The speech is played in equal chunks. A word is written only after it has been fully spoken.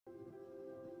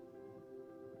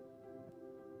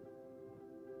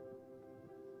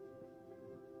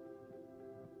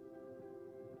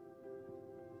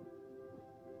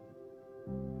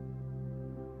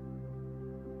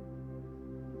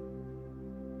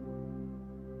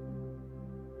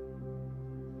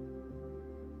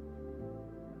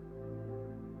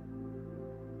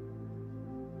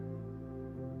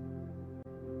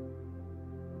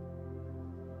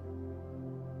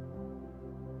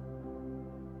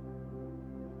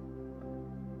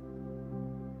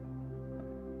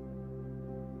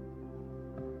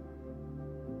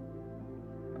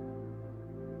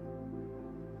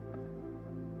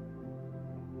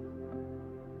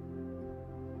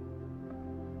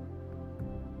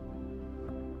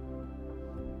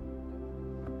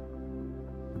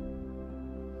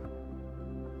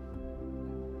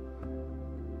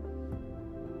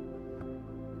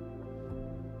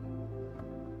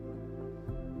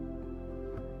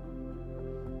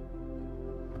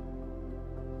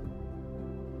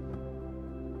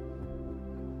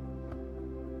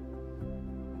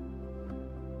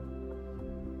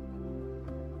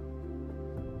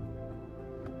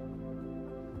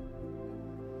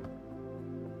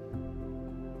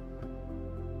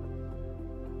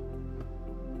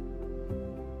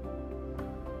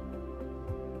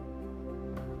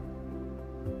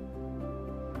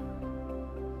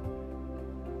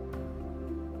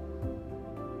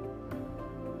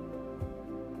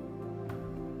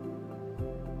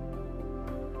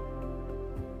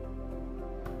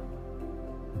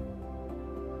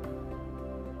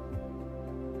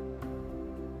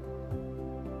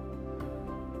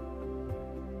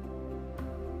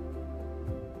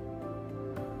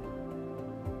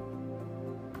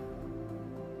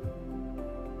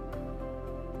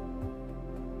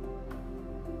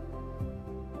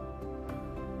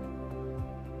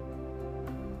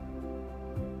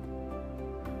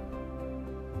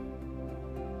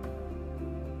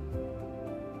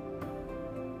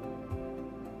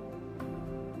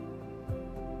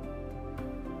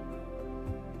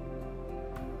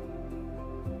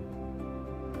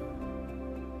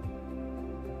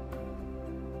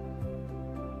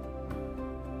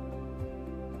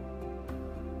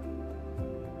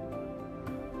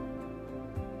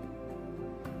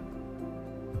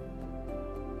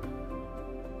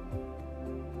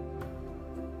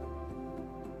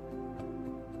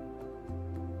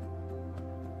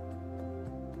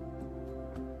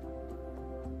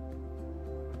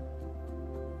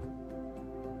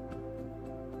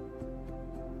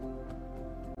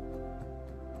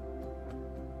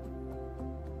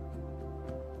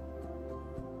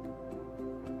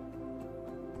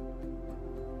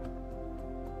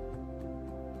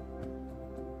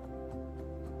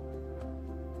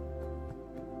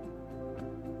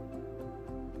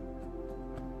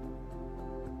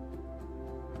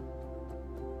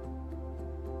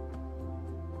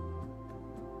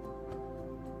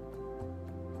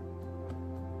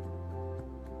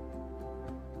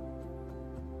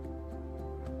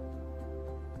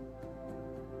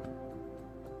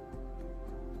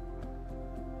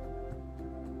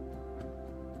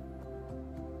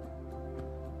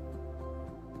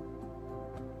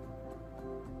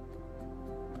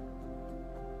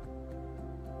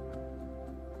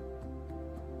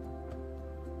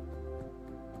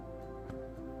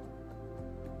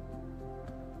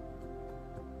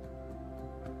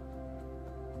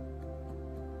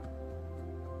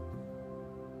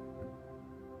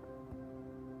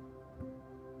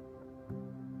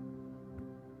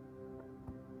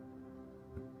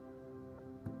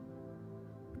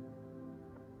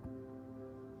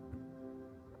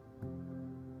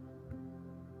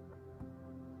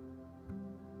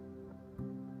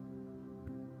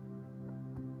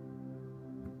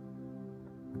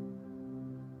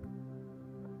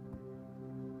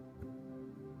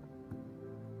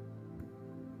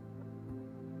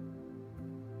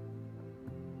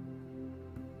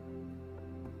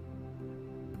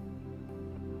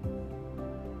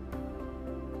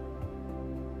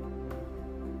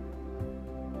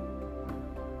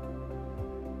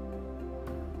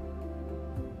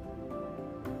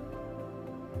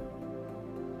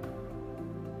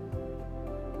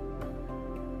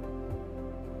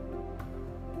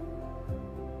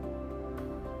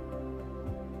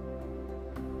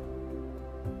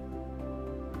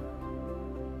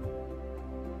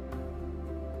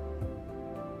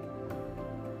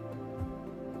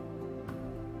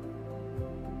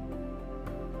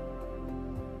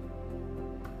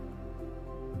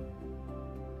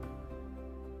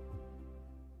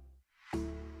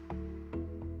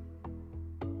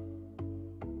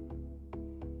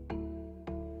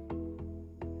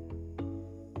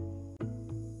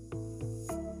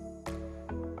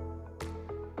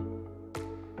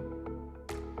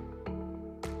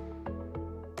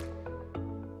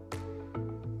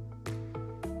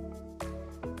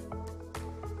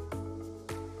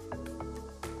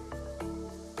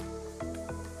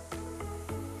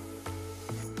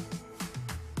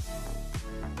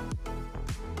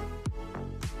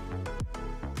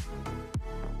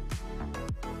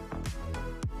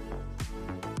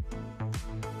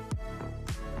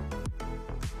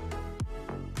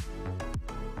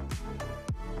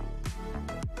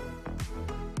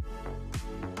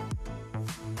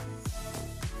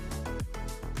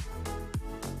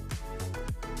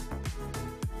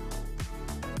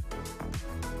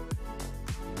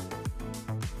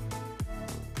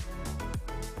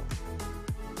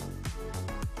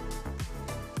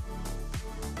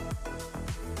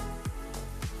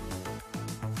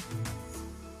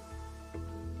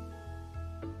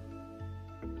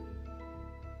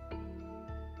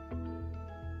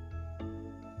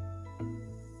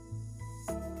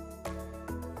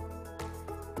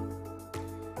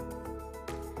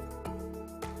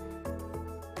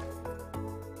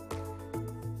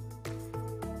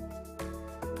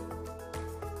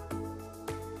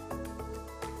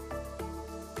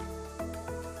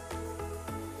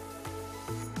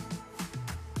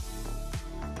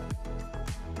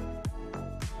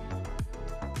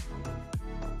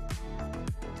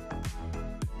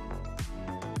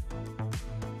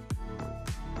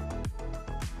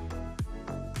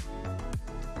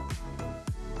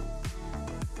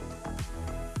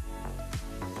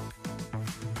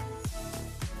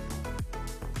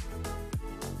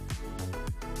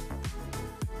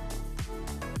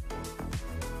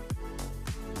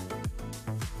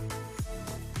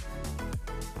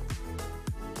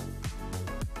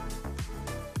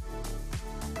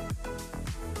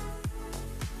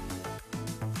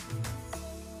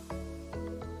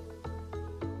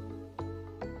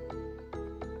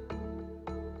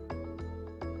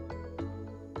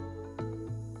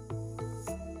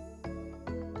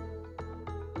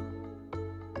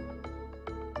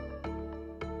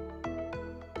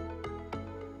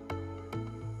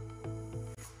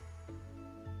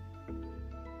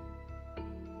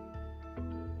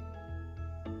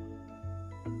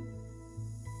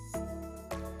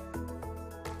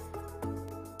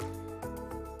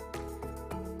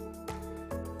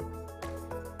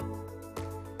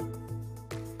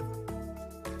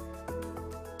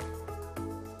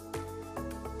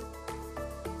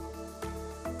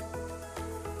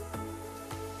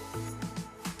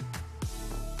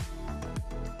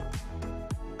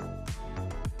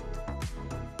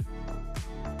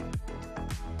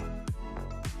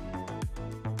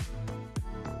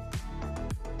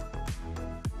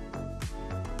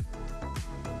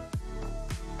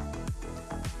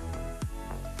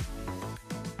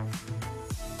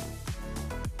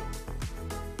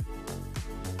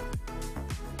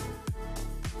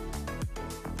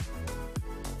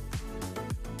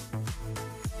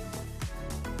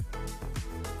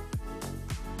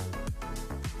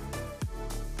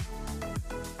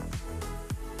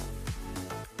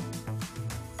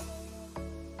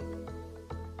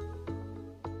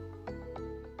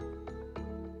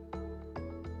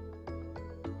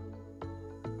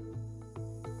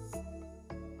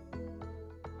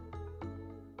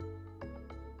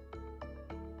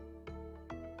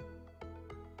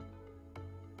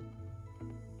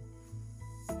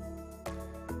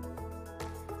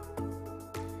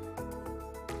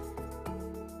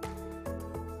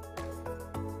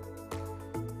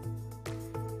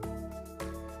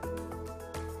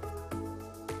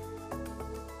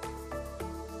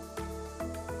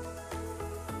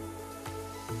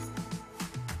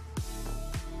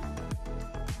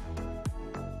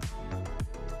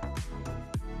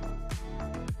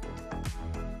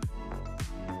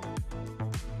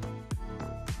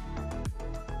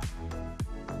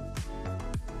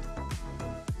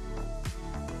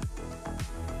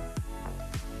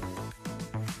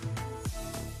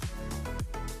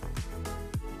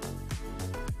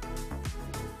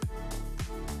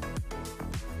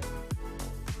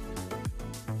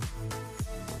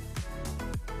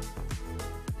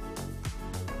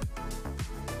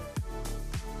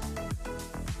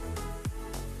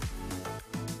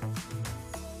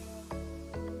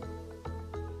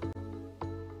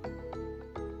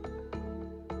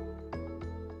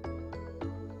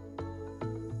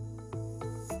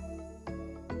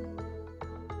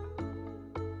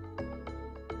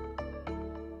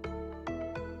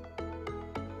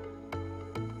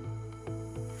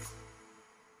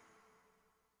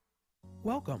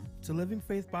Welcome to Living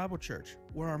Faith Bible Church,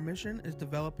 where our mission is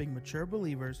developing mature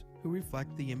believers who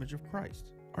reflect the image of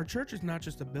Christ. Our church is not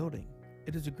just a building.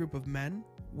 It is a group of men,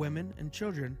 women, and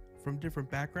children from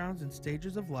different backgrounds and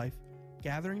stages of life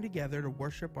gathering together to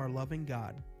worship our loving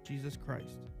God, Jesus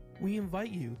Christ. We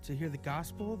invite you to hear the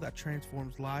gospel that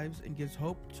transforms lives and gives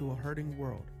hope to a hurting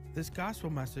world. This gospel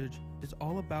message is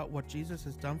all about what Jesus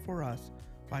has done for us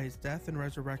by his death and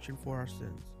resurrection for our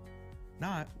sins,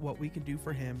 not what we can do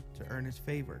for him to earn his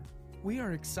favor. We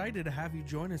are excited to have you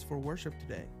join us for worship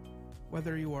today.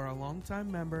 Whether you are a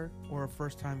longtime member or a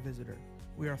first-time visitor,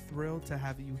 we are thrilled to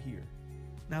have you here.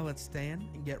 Now let's stand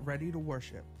and get ready to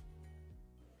worship.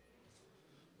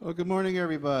 Well, good morning,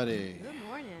 everybody. Good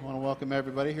morning. I want to welcome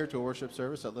everybody here to a worship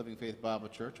service at Living Faith Bible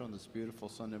Church on this beautiful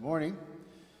Sunday morning.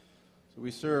 So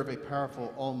we serve a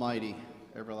powerful, almighty,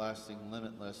 everlasting,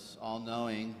 limitless,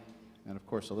 all-knowing, and of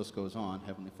course the list goes on,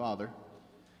 Heavenly Father.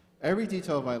 Every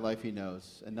detail of my life he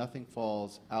knows, and nothing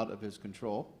falls out of his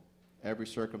control. Every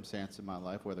circumstance in my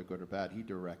life, whether good or bad, he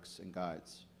directs and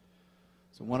guides.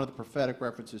 So one of the prophetic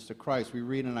references to Christ, we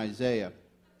read in Isaiah,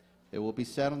 "It will be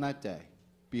said on that day,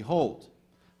 behold,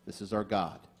 this is our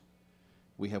God.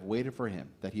 We have waited for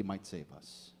him that he might save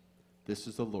us. This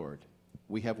is the Lord.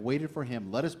 We have waited for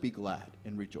him. Let us be glad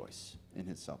and rejoice in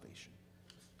his salvation."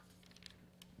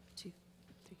 2,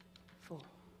 3, 4.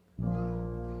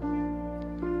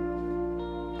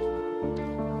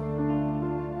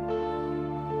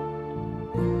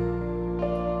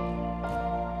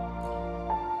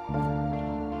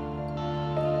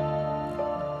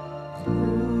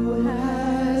 Who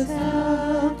has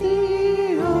held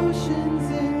the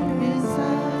oceans in his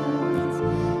hands?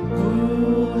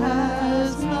 Who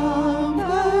has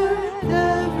numbered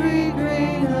every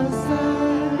grain of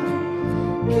sand?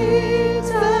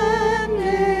 Kings and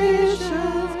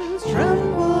nations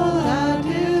tremble at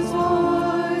his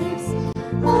voice.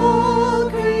 All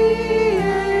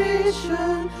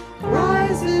creation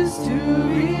rises to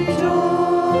rejoice.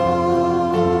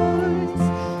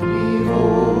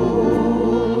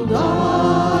 Behold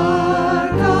our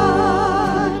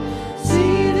God,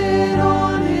 seated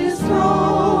on his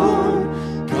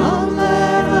throne. Come,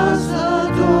 let us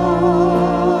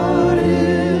adore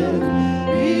him.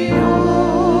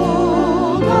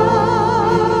 Behold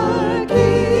our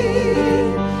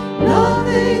King,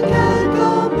 nothing can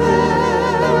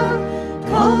compare.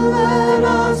 Come, let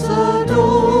us adore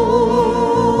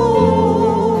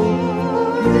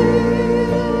him.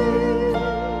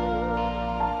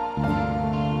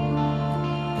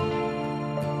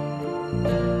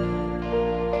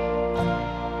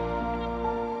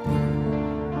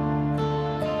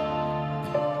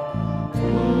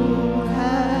 Who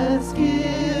has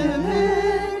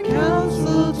given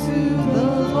counsel to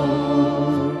the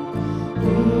Lord?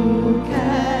 Who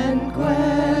can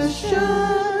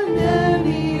question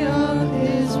any of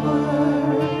his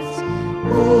words?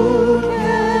 Who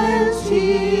can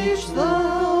teach the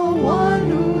one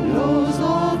who knows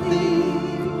all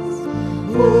things?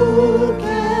 Who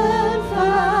can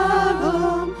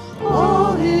fathom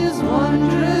all his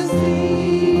wondrous deeds?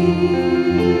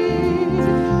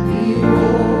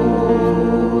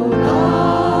 Behold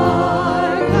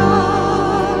our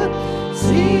God,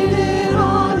 seated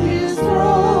on his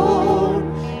throne.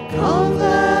 Come,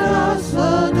 let us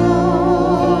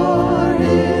adore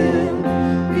him.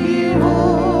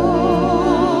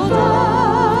 Behold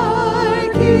our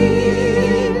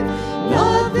King,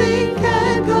 nothing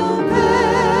can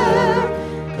compare.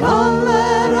 Come,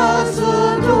 let us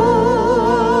adore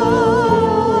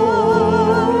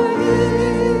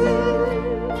him.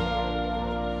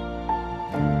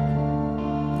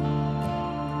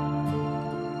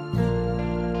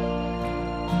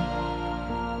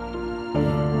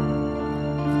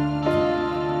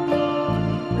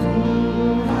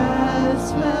 Who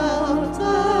has felt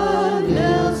the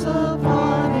nails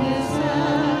upon his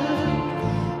hand,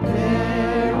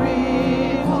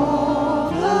 bearing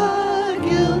all the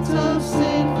guilt of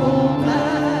sinful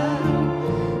man?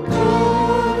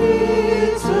 God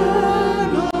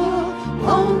eternal,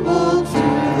 humble to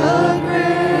the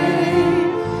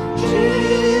grave,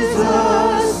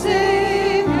 Jesus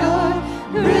Savior,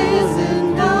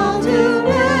 risen down to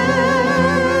reign.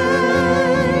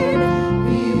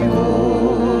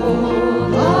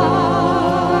 Behold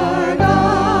our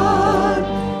God,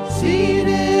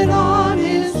 seated on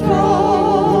his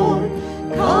throne.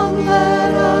 Come,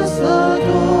 let us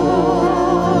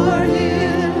adore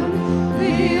him.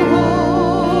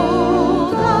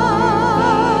 Behold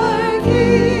our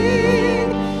King,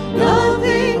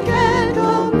 nothing can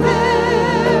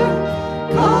compare.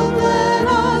 Come, let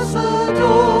us adore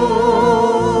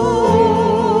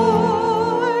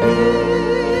him.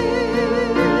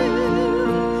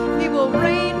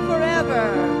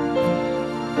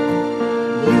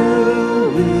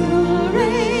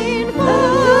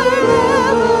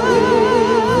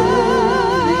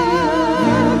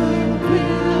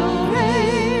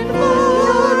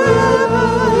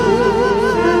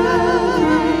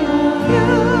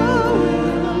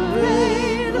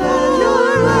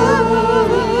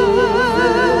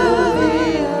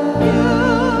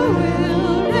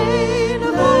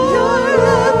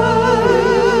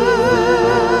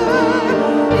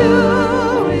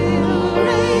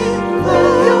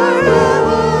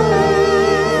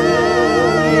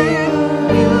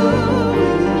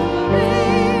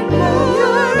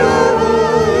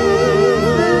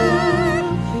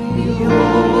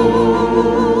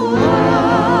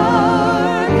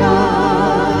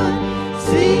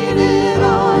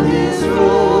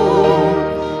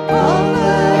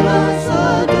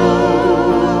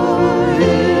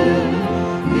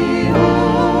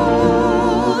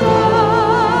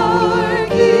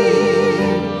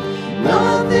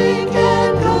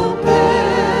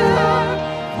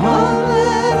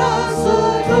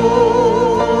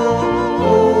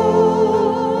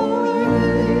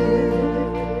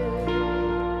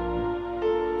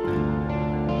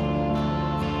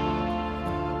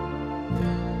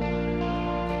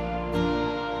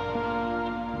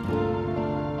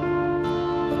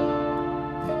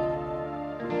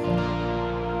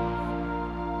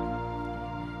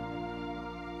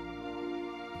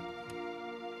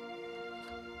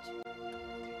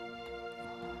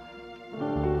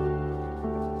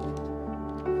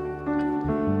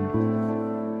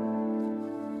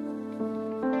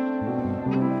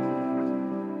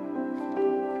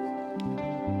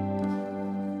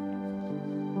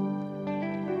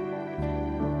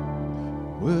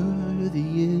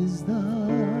 Worthy is the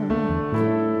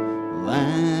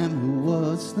Lamb who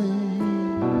was slain.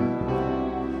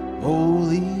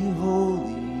 Holy,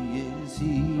 holy is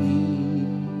he.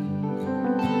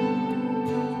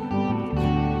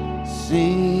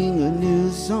 Sing a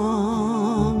new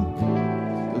song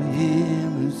for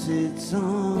him who sits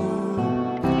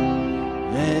on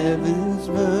heaven's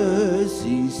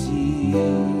mercy seat.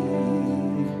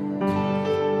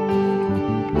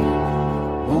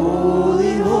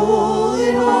 Holy,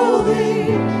 holy,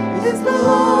 holy is the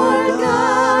Lord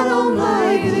God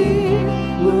Almighty,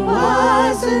 who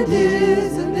was and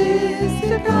is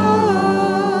to come.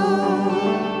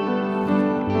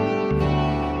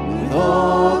 With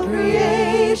all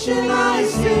creation I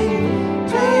sing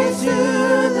praise to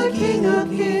the King of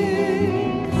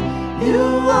Kings. You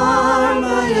are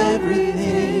my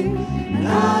everything, and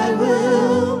I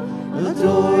will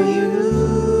adore you.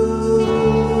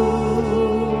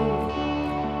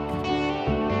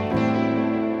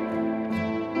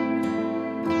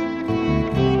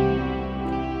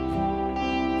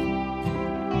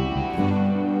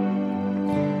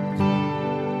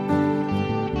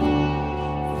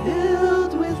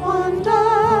 Filled with wonder,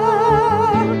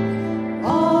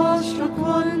 awestruck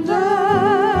wonder,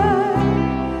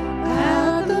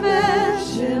 at the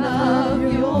mention of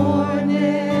your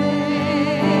name.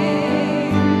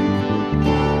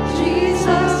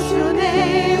 Jesus, your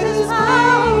name is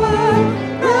power,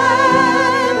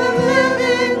 bread of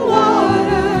living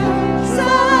water,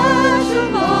 such a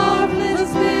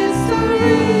marvelous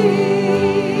mystery.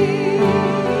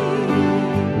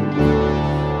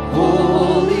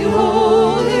 Holy,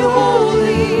 holy,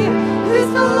 holy is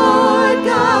the Lord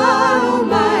God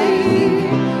Almighty,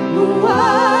 who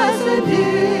was and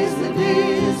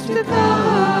is to come.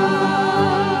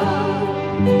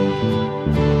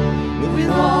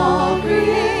 With all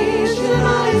creation I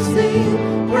sing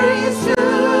praise to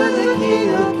the King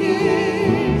of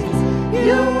Kings.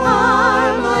 You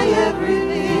are my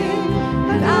everything,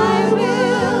 and I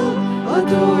will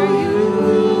adore you.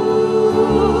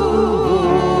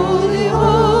 Holy,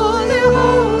 holy,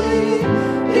 holy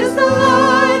is the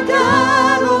Lord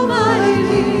God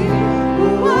Almighty, who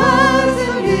was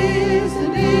and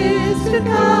is to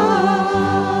come.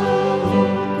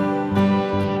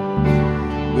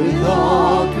 With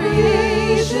all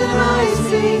creation I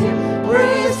sing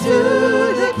praise to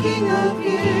the King of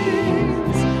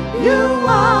Kings. You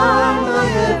are my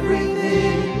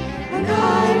everything, and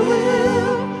I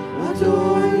will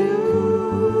adore you.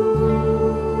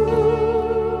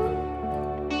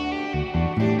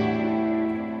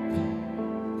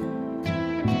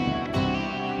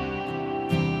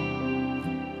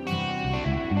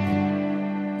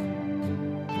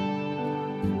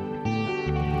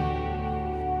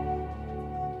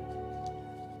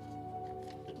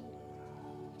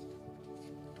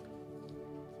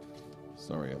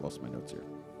 Sorry, I lost my notes here.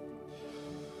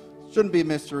 Shouldn't be a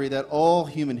mystery that all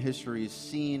human history is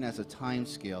seen as a time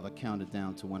scale that counted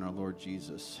down to when our Lord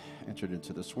Jesus entered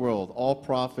into this world. All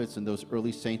prophets and those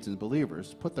early saints and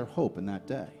believers put their hope in that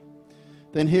day.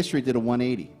 Then history did a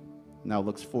 180. Now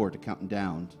looks forward to counting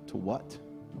down to what?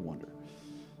 I wonder.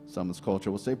 Someone's culture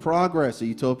will say progress, a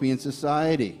utopian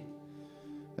society.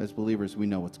 As believers, we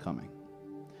know what's coming.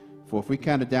 For if we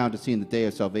counted down to seeing the day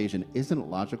of salvation, isn't it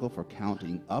logical for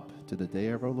counting up to the day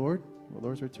of our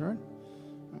Lord's return?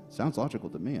 Sounds logical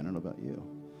to me. I don't know about you.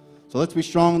 So let's be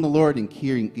strong in the Lord and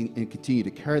continue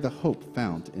to carry the hope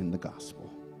found in the gospel.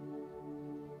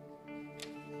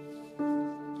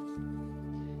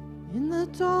 In the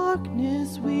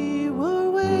darkness we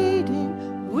were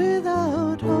waiting,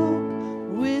 without hope,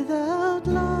 without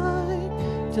light,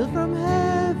 till from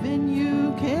heaven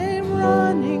you came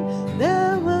running.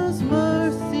 There was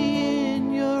mercy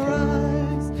in your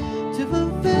eyes, to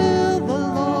fulfill the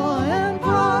law and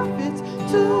prophets.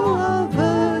 To a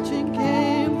virgin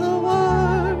came the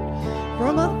word,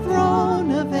 from a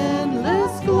throne of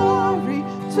endless glory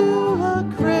to a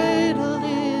cradle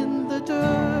in the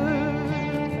dirt.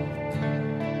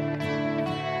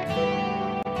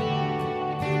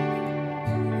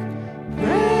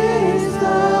 Praise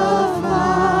the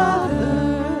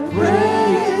Father,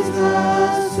 praise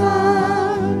the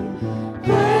Son,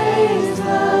 praise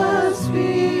the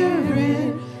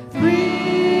Spirit,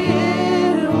 three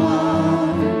in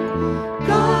one.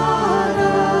 God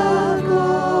of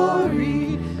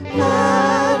glory, majesty,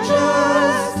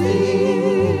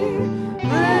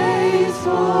 praise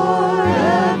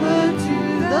forever to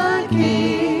the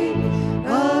King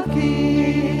of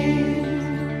Kings.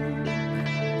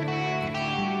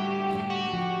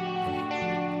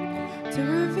 To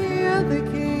reveal the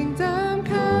kingdom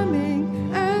coming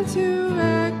and to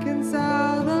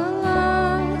reconcile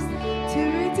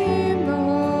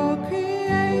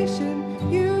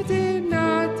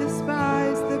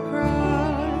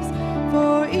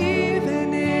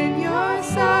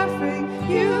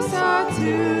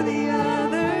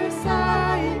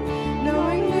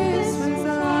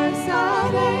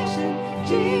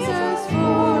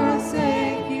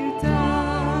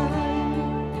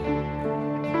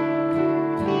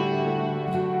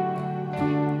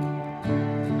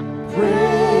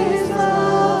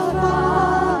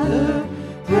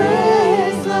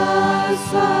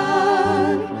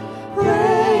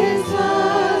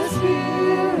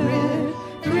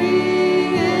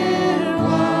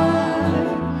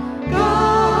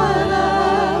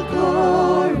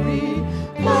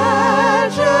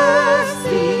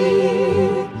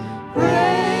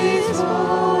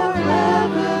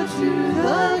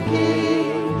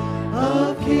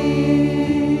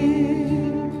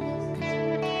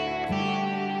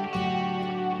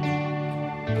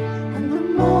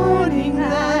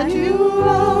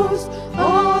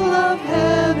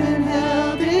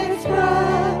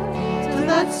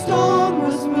stone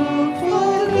was moved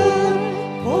for good,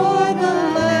 for the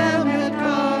Lamb had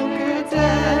conquered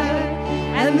death,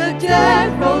 and the dead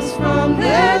rose from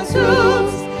their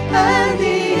tombs, and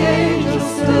the angels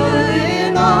stood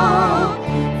in awe,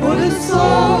 for the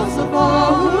souls of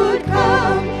all who'd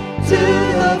come to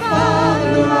the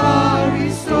Father are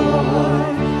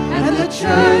restored, and the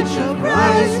Church of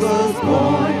Christ was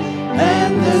born,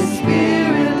 and the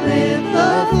Spirit lit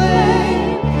the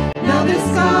flame. Now this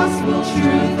gospel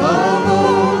truth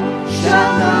alone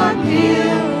shall not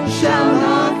kneel, shall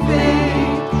not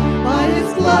fade. By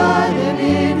His blood and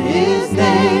in His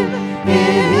name,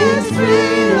 in His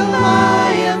freedom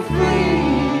I am free.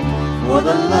 For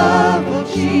the love of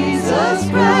Jesus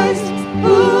Christ,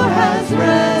 who has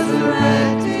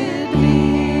resurrected me.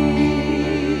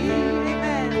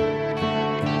 Amen.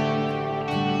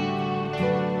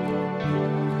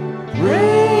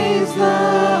 Praise the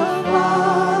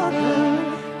Father,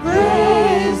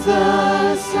 praise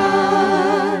the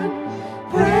Son,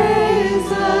 praise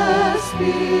the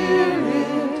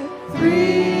Spirit,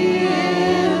 three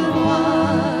in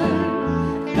one.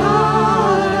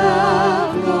 God of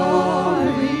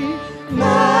glory,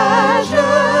 majesty,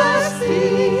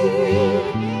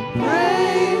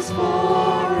 praise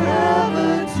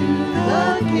forever to the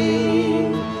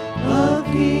King of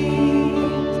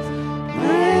kings.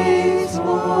 Praise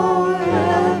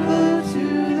forever to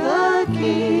the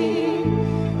King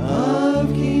of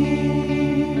kings.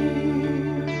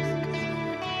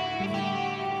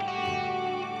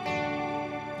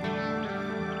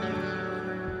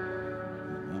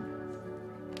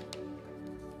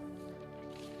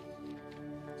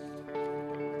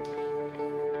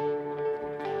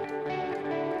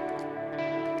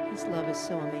 His love is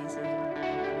so amazing.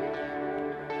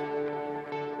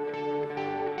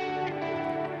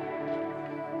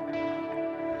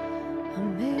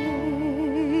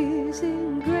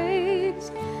 Amazing grace,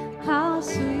 how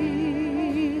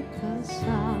sweet the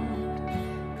sound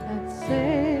that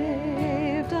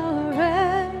saved a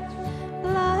wretch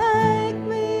like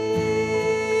me.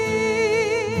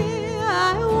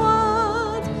 I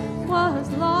once was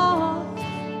lost,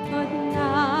 but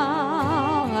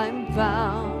now I'm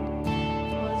found.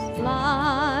 Was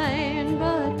blind,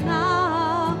 but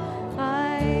now I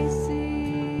see.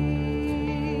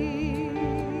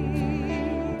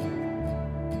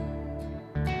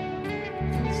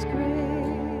 His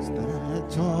grace that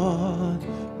taught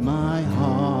my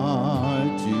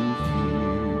heart to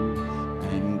fear,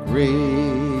 and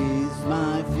grace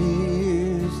my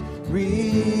fears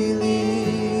relieve.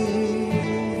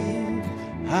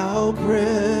 How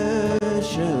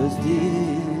precious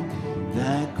did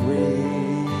that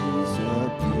grace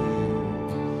appear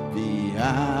the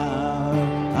hour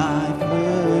I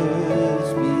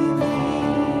first believed.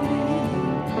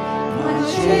 My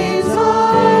chains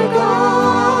are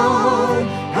gone,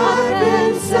 I've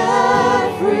been set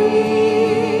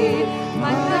free.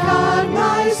 My God,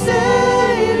 my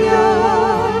Savior,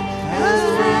 has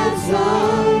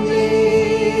ransomed me.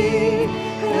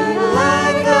 And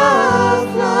like a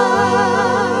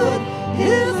flood,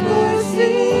 His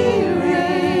mercy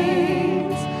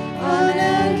reigns,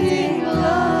 unending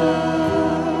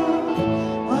love,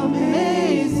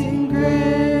 amazing grace.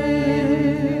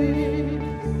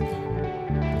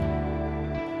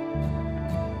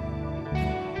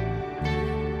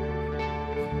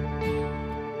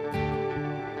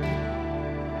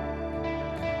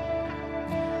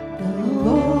 The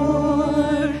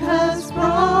Lord has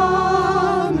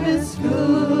promised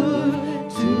good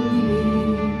to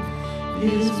me.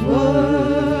 His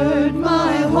word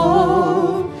my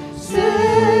hope secures.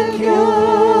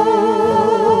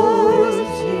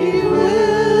 He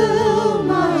will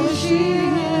my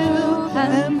shield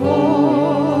and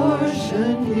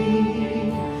portion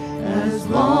be, as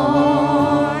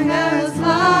long as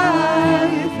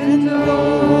life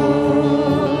endures.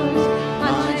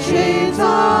 My chains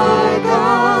are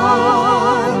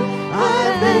gone,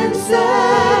 I've been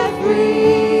set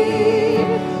free.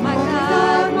 My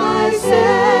God, my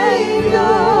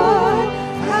Savior,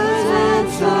 has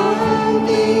ransomed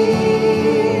me.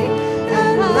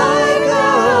 And like a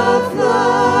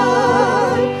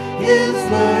flood, His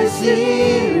mercy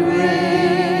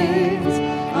reigns,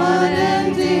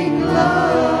 unending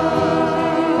love,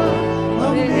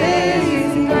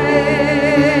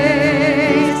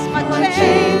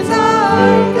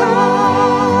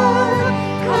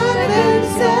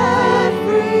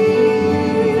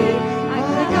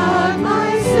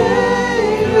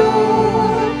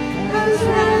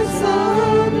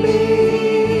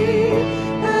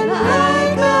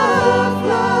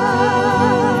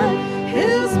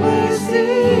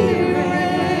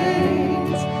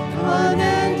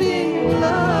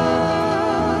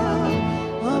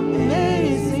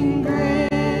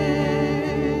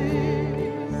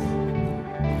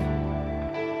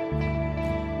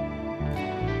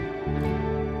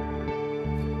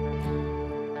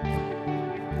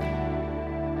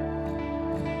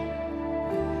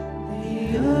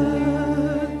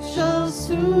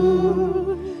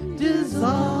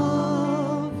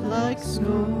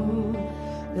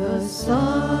 the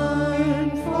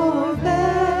sun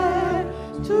forbear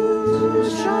to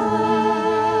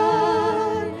shine,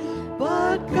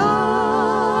 but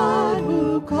God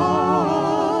who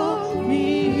called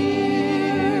me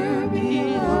here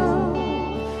below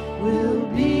will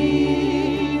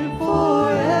be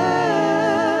forever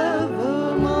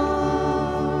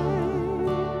mine,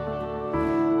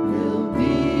 will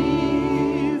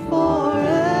be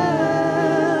forever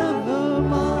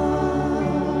mine.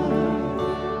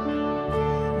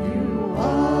 You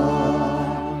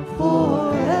are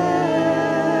forever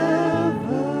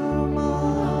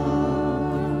mine.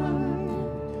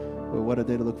 Well, what a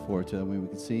day to look forward to when we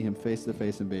can see him face to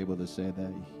face and be able to say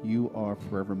that you are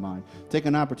forever mine. Take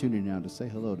an opportunity now to say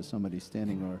hello to somebody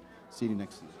standing or seating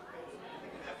next to you.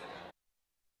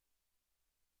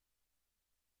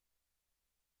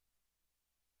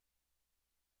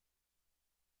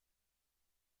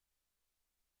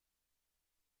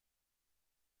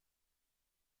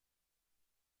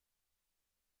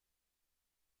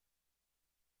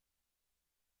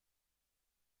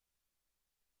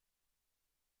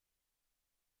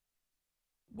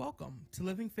 Welcome to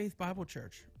Living Faith Bible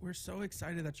Church. We're so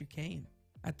excited that you came.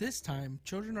 At this time,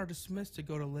 children are dismissed to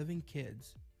go to Living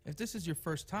Kids. If this is your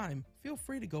first time, feel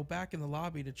free to go back in the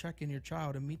lobby to check in your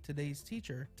child and meet today's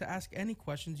teacher to ask any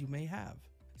questions you may have.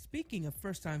 Speaking of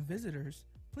first-time visitors,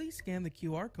 please scan the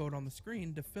QR code on the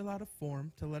screen to fill out a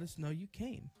form to let us know you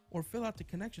came, or fill out the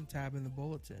connection tab in the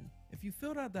bulletin. If you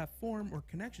filled out that form or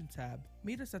connection tab,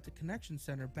 meet us at the Connection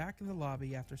Center back in the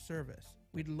lobby after service.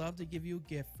 We'd love to give you a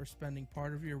gift for spending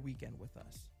part of your weekend with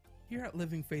us. Here at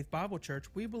Living Faith Bible Church,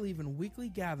 we believe in weekly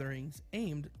gatherings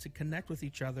aimed to connect with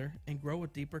each other and grow a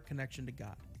deeper connection to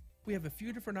God. We have a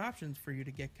few different options for you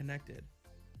to get connected.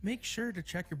 Make sure to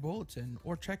check your bulletin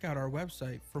or check out our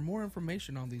website for more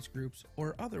information on these groups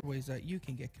or other ways that you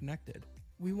can get connected.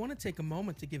 We want to take a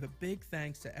moment to give a big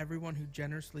thanks to everyone who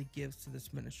generously gives to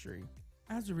this ministry.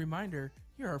 As a reminder,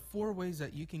 here are 4 ways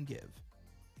that you can give.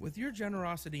 With your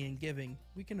generosity and giving,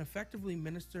 we can effectively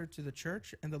minister to the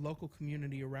church and the local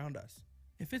community around us.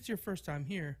 If it's your first time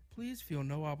here, please feel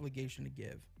no obligation to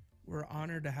give. We're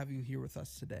honored to have you here with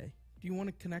us today. Do you want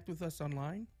to connect with us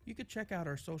online? You can check out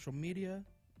our social media,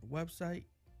 our website,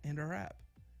 and our app.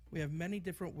 We have many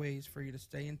different ways for you to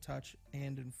stay in touch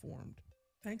and informed.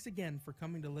 Thanks again for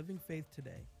coming to Living Faith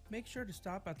today. Make sure to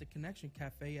stop at the Connection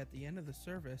Cafe at the end of the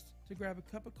service to grab a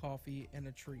cup of coffee and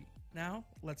a treat. Now,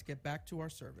 let's get back to our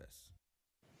service.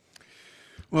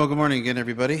 Well, good morning again,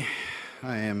 everybody.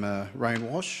 I am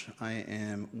Ryan Walsh. I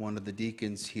am one of the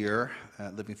deacons here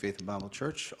at Living Faith Bible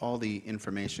Church. All the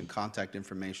information, contact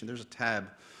information, there's a tab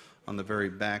on the very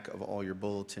back of all your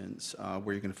bulletins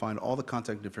where you can find all the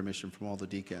contact information from all the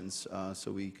deacons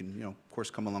so we can, of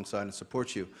course, come alongside and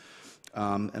support you.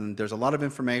 And there's a lot of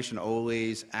information,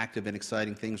 always active and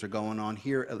exciting things are going on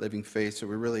here at Living Faith, so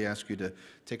we really ask you to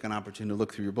take an opportunity to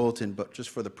look through your bulletin, but just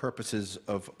for the purposes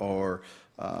of our,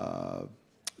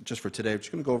 just for today, we're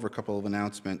just going to go over a couple of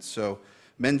announcements. So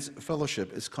Men's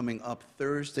Fellowship is coming up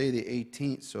Thursday the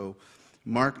 18th, so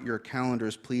mark your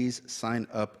calendars, please sign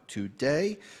up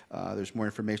today. There's more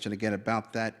information again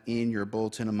about that in your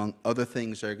bulletin, among other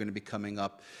things that are going to be coming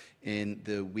up in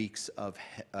the weeks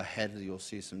ahead. You'll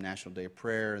see some National Day of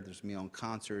Prayer, there's meal and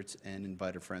concerts, and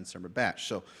Invited Friends Summer Bash.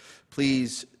 So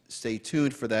please stay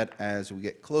tuned for that as we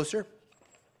get closer.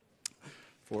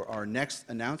 For our next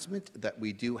announcement that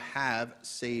we do have,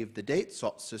 save the date,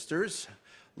 Salt Sisters.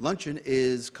 Luncheon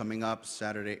is coming up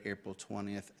Saturday, April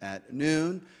 20th at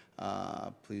noon.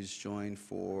 Please join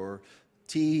for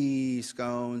tea,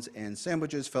 scones, and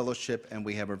sandwiches fellowship, and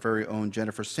we have our very own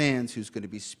Jennifer Sands who's going to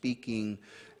be speaking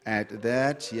at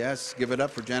that. Yes, give it up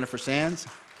for Jennifer Sands.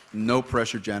 No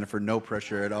pressure, Jennifer, no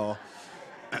pressure at all.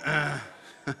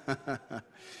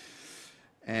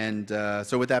 And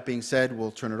so with that being said,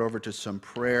 we'll turn it over to some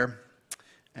prayer,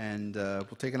 and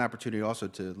we'll take an opportunity also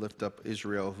to lift up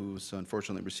Israel, who's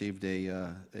unfortunately received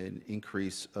an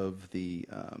increase of the,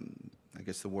 I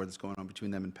guess, the war that's going on between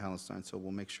them and Palestine. So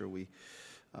we'll make sure we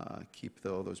keep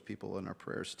all those people in our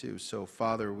prayers too. So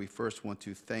Father, we first want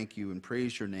to thank you and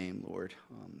praise your name, Lord.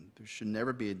 There should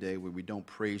never be a day where we don't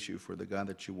praise you for the God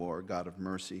that you are, a God of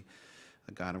mercy,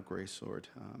 a God of grace, Lord.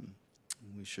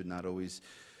 We should not always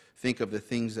think of the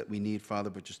things that we need, Father,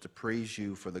 but just to praise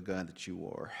you for the God that you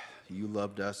are. You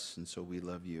loved us, and so we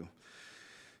love you.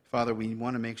 Father, we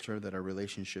want to make sure that our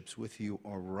relationships with you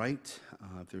are right.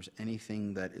 If there's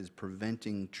anything that is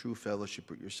preventing true fellowship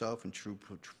with yourself and true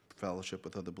fellowship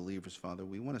with other believers, Father,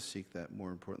 we want to seek that more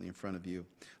importantly in front of you.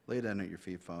 Lay it down at your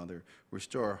feet, Father.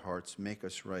 Restore our hearts. Make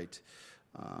us right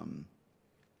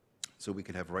so we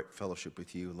can have right fellowship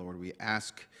with you, Lord. We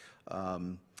ask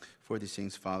for these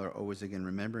things, Father, always again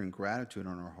remembering gratitude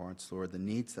on our hearts, Lord, the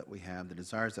needs that we have, the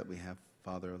desires that we have,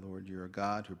 Father, Lord. You're a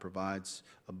God who provides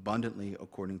abundantly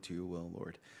according to your will,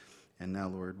 Lord. And now,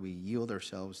 Lord, we yield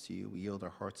ourselves to you. We yield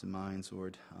our hearts and minds,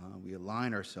 Lord. We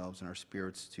align ourselves and our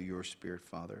spirits to your Spirit,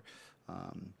 Father.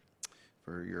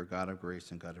 For you're a God of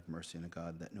grace and God of mercy and a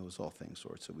God that knows all things,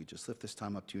 Lord. So we just lift this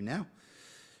time up to you now.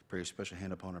 Pray your special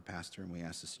hand upon our pastor, and we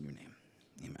ask this in your name.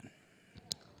 Amen.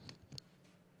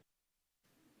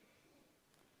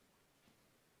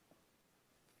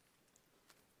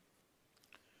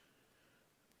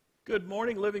 Good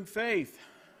morning, Living Faith.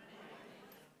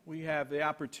 We have the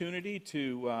opportunity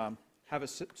to have a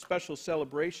special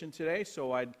celebration today,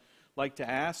 so I'd like to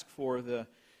ask for the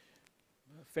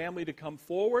family to come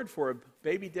forward for a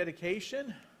baby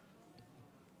dedication.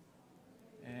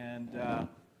 And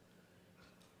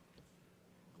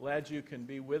glad you can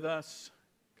be with us.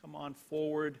 Come on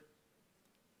forward.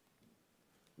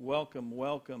 Welcome,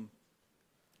 welcome.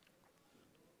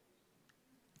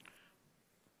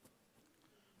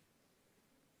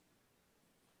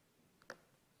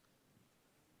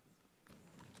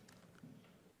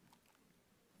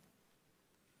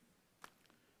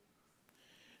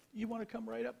 You want to come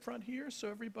right up front here so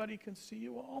everybody can see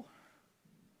you all?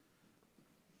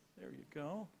 There you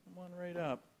go. Come on right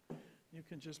up. You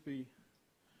can just be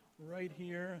right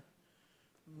here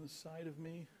on the side of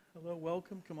me. Hello,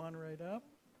 welcome. Come on right up.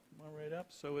 Come on right up.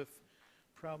 So if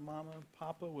proud mama and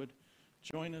papa would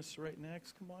join us right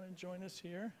next, come on and join us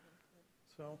here.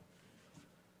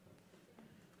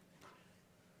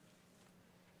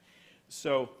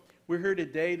 So we're here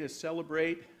today to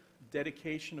celebrate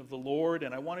dedication of the Lord,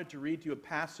 and I wanted to read you a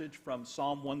passage from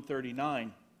Psalm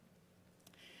 139.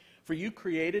 For you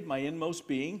created my inmost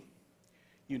being.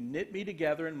 You knit me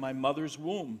together in my mother's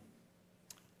womb.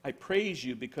 I praise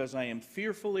you because I am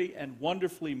fearfully and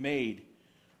wonderfully made.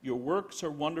 Your works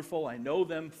are wonderful. I know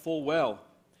them full well.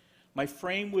 My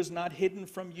frame was not hidden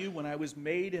from you when I was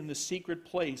made in the secret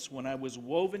place, when I was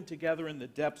woven together in the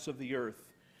depths of the earth.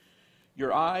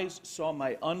 Your eyes saw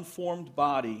my unformed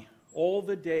body. All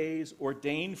the days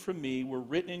ordained for me were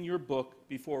written in your book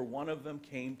before one of them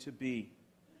came to be.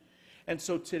 And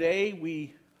so today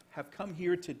we have come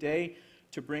here today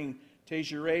to bring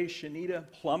Tejere Shanita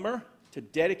Plummer to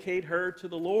dedicate her to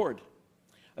the Lord.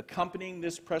 Accompanying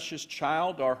this precious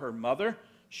child are her mother,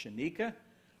 Shanika,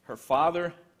 her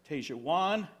father,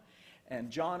 Tejawan, and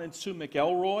John and Sue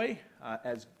McElroy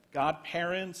as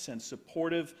godparents and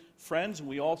supportive friends. And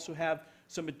we also have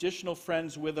some additional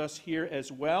friends with us here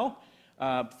as well.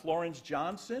 Florence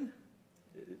Johnson,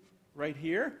 right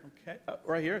here. Okay,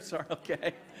 right here, sorry,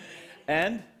 okay.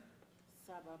 And?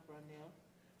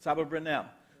 Saba Brunel.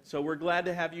 So we're glad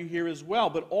to have you here as well.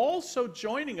 But also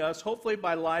joining us, hopefully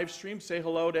by live stream, say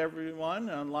hello to everyone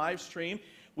on live stream.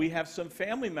 We have some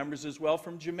family members as well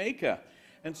from Jamaica.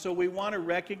 And so we want to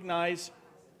recognize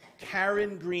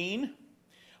Karen Green,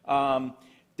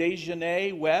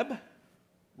 Dejanay Webb,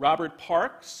 Robert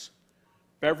Parks,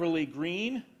 Beverly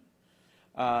Green,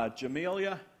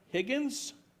 Jamelia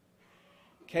Higgins,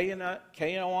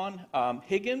 Kayawan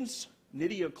Higgins,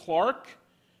 Nydia Clark,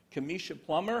 Kamisha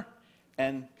Plummer,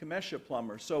 and Kamesha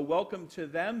Plummer. So welcome to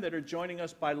them that are joining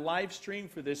us by live stream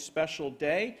for this special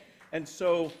day. And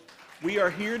so we are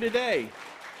here today,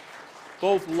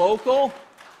 both local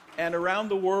and around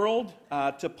the world,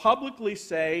 to publicly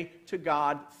say to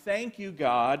God, thank you,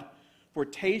 God, for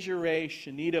Tejere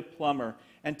Shanita Plummer,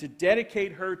 and to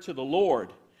dedicate her to the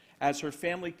Lord as her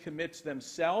family commits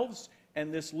themselves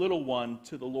and this little one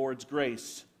to the Lord's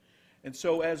grace. And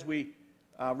so as we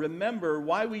remember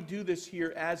why we do this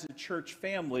here as a church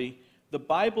family, the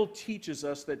Bible teaches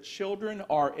us that children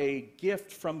are a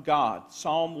gift from God.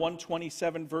 Psalm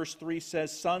 127 verse 3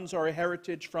 says, sons are a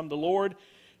heritage from the Lord,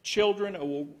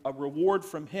 children a reward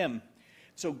from Him.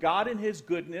 So God in His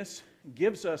goodness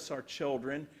gives us our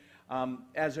children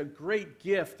as a great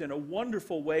gift and a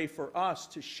wonderful way for us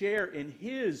to share in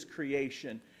His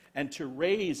creation and to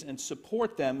raise and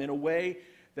support them in a way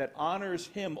that honors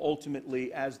Him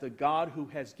ultimately as the God who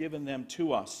has given them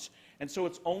to us. And so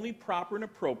it's only proper and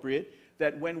appropriate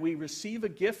that when we receive a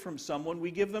gift from someone,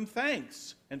 we give them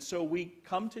thanks. And so we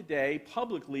come today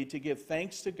publicly to give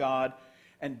thanks to God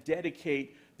and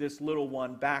dedicate this little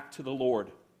one back to the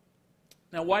Lord.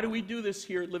 Now, why do we do this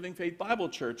here at Living Faith Bible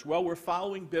Church? Well, we're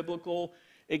following biblical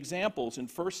examples. In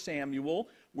 1 Samuel,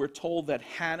 we're told that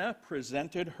Hannah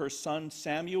presented her son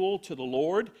Samuel to the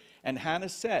Lord, and Hannah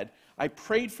said, I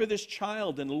prayed for this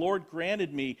child, and the Lord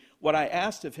granted me what I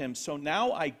asked of him. So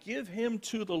now I give him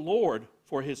to the Lord,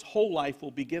 for his whole life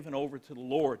will be given over to the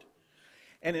Lord.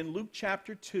 And in Luke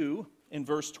chapter 2, in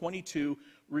verse 22,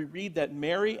 we read that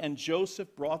Mary and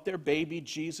Joseph brought their baby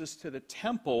Jesus to the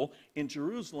temple in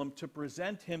Jerusalem to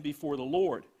present him before the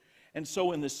Lord. And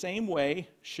so in the same way,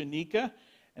 Shanika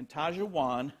and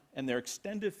Tajawan and their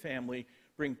extended family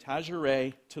bring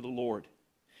Tajareh to the Lord.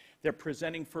 They're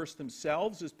presenting first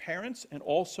themselves as parents and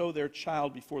also their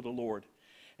child before the Lord.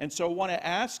 And so I want to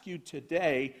ask you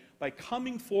today, by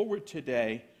coming forward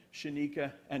today,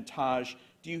 Shanika and Taj,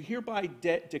 do you hereby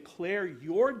declare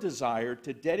your desire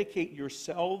to dedicate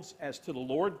yourselves as to the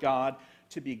Lord God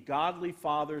to be godly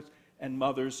fathers and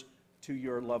mothers to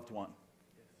your loved one?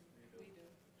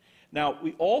 Now,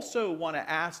 we also want to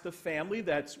ask the family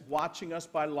that's watching us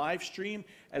by live stream,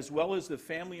 as well as the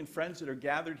family and friends that are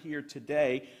gathered here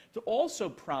today, to also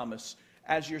promise,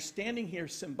 as you're standing here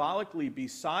symbolically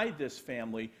beside this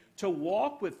family, to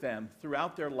walk with them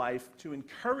throughout their life, to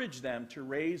encourage them to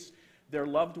raise their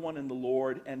loved one in the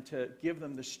Lord, and to give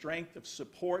them the strength of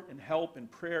support and help and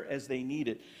prayer as they need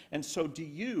it. And so do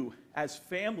you, as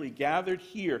family gathered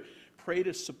here,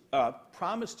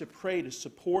 promise to pray to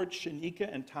support Shanika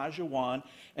and Tajawan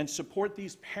and support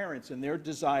these parents in their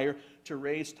desire to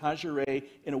raise Tajareh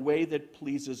in a way that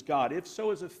pleases God? If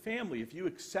so, as a family, if you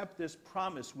accept this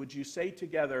promise, would you say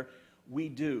together, "We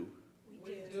do"?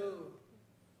 We do.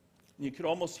 You could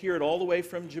almost hear it all the way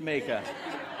from Jamaica.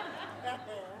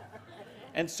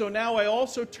 And so now I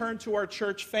also turn to our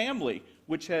church family,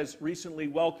 which has recently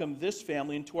welcomed this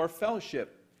family into our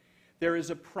fellowship. There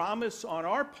is a promise on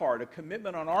our part, a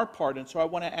commitment on our part, and so I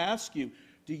want to ask you,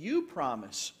 do you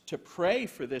promise to pray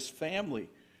for this family,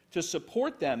 to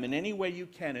support them in any way you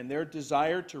can in their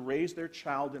desire to raise their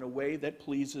child in a way that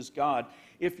pleases God?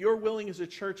 If you're willing as a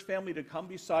church family to come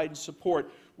beside and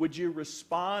support, would you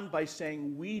respond by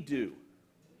saying, "We do"?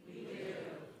 We do.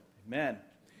 Amen.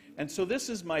 And so this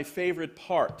is my favorite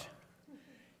part.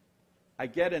 I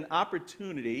get an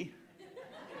opportunity,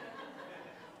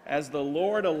 as the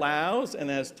Lord allows, and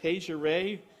as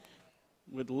Tajareh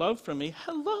would love from me.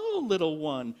 Hello, little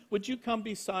one. Would you come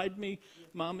beside me,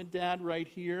 Mom and Dad, right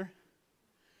here?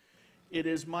 It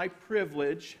is my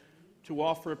privilege to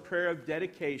offer a prayer of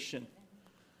dedication.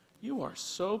 You are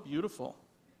so beautiful.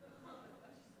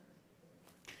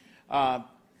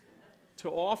 To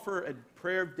offer a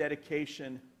prayer of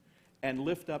dedication and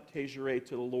lift up Tajareh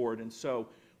to the Lord. And so,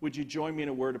 would you join me in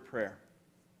a word of prayer?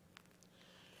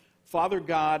 Father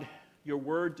God, your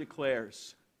word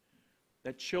declares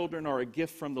that children are a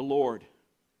gift from the Lord,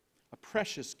 a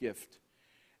precious gift,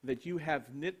 that you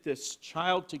have knit this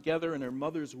child together in her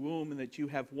mother's womb, and that you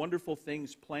have wonderful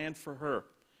things planned for her.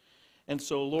 And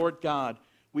so, Lord God,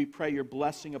 we pray your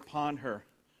blessing upon her.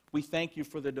 We thank you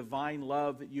for the divine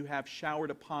love that you have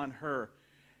showered upon her,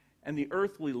 and the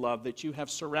earthly love that you have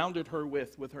surrounded her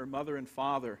with her mother and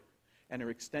father and her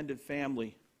extended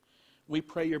family. We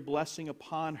pray your blessing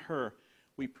upon her.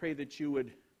 We pray that you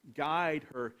would guide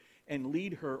her and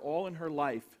lead her all in her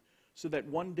life, so that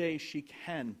one day she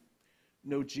can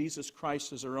know Jesus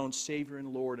Christ as her own Savior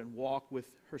and Lord and walk with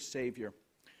her Savior.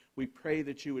 We pray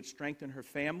that you would strengthen her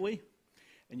family,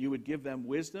 and you would give them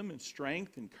wisdom and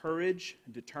strength and courage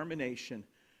and determination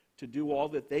to do all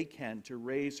that they can to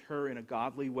raise her in a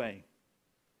godly way.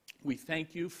 We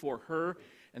thank you for her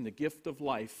and the gift of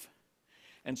life.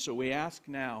 And so we ask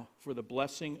now for the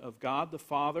blessing of God the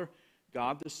Father,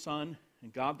 God the Son,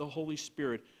 and God the Holy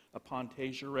Spirit upon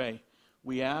Tajareh.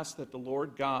 We ask that the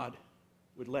Lord God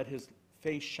would let his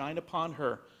face shine upon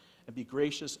her and be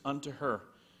gracious unto her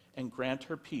and grant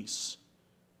her peace.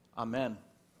 Amen.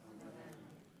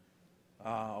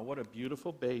 Ah, what a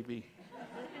beautiful baby.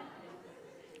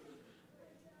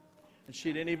 And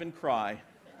she didn't even cry.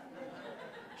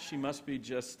 She must be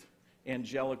just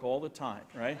angelic all the time,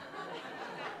 right?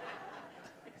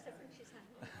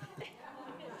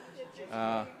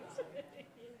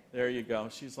 There you go.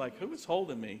 She's like, who is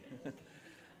holding me?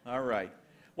 All right.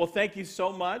 Well, thank you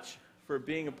so much for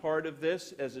being a part of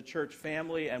this as a church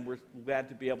family, and we're glad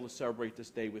to be able to celebrate this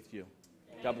day with you.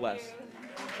 God bless.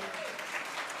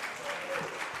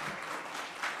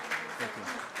 Thank you.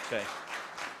 Okay.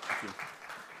 Thank you.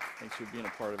 Thanks for being a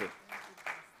part of it.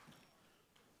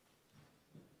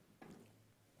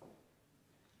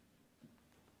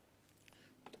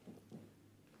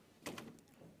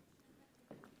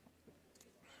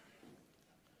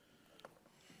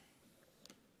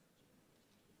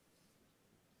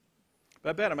 But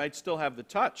I bet I might still have the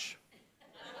touch.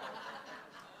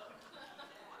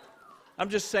 I'm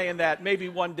just saying that maybe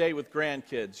one day with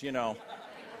grandkids, you know.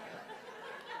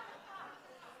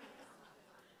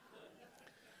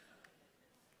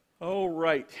 All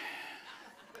right.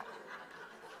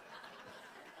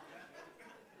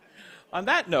 On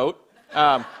that note,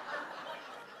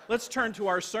 let's turn to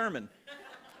our sermon.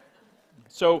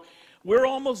 So we're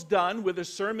almost done with a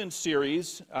sermon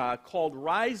series called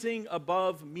Rising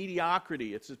Above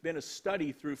Mediocrity. It's been a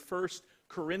study through 1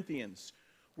 Corinthians.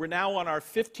 We're now on our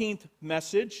 15th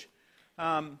message.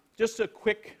 Just a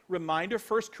quick reminder,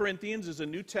 1 Corinthians is a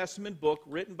New Testament book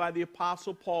written by the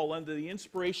Apostle Paul under the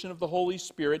inspiration of the Holy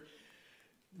Spirit,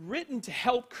 written to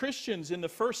help Christians in the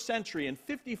first century in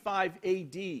 55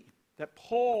 A.D., that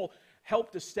Paul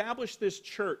helped establish this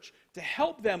church to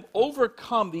help them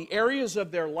overcome the areas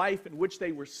of their life in which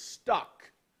they were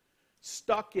stuck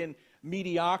in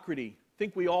mediocrity. I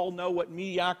think we all know what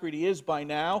mediocrity is by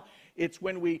now. It's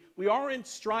when we aren't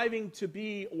striving to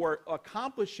be or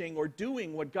accomplishing or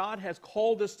doing what God has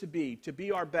called us to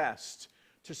be our best,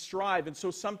 to strive. And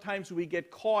so sometimes we get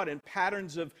caught in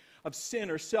patterns of sin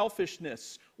or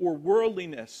selfishness or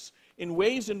worldliness, in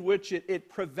ways in which it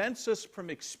prevents us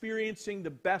from experiencing the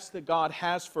best that God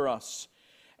has for us.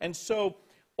 And so,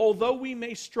 although we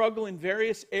may struggle in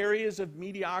various areas of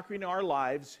mediocrity in our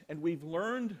lives, and we've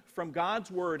learned from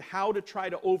God's Word how to try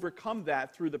to overcome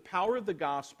that through the power of the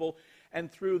gospel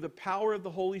and through the power of the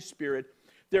Holy Spirit,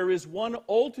 there is one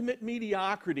ultimate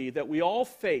mediocrity that we all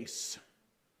face,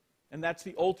 and that's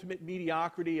the ultimate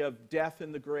mediocrity of death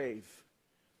in the grave.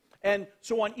 And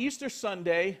so on Easter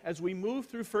Sunday, as we move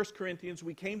through 1 Corinthians,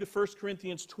 we came to 1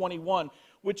 Corinthians 21,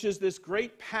 which is this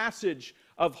great passage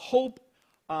of hope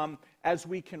as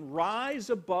we can rise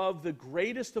above the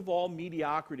greatest of all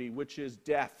mediocrity, which is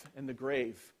death and the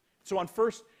grave. So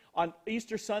on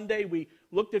Easter Sunday, we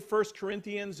looked at 1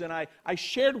 Corinthians, and I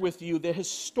shared with you the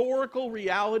historical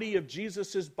reality of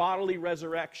Jesus' bodily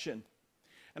resurrection.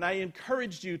 And I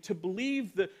encouraged you to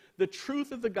believe the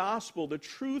truth of the gospel, the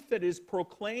truth that is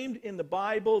proclaimed in the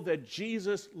Bible, that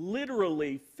Jesus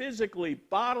literally, physically,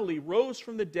 bodily rose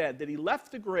from the dead, that he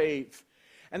left the grave,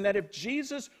 and that if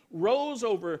Jesus rose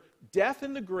over death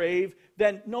in the grave,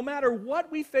 then no matter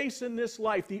what we face in this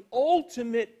life, the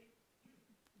ultimate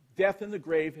death in the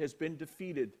grave has been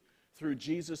defeated through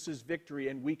Jesus' victory,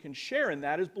 and we can share in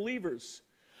that as believers.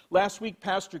 Last week,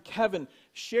 Pastor Kevin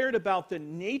shared about the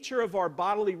nature of our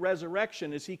bodily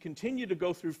resurrection as he continued to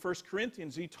go through 1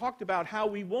 Corinthians. He talked about how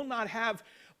we will not have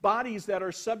bodies that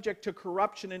are subject to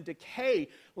corruption and decay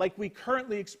like we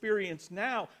currently experience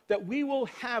now, that we will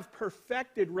have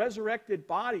perfected, resurrected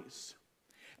bodies.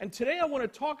 And today I want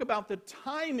to talk about the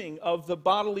timing of the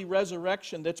bodily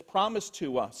resurrection that's promised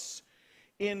to us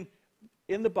in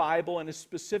the Bible, and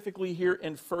specifically here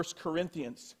in 1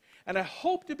 Corinthians. And I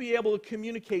hope to be able to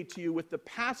communicate to you with the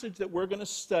passage that we're going to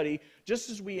study, just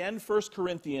as we end 1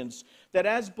 Corinthians, that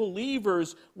as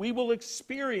believers, we will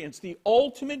experience the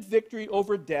ultimate victory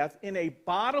over death in a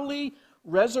bodily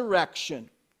resurrection.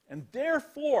 And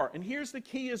therefore, and here's the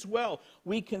key as well,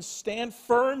 we can stand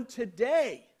firm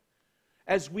today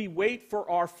as we wait for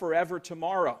our forever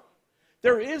tomorrow.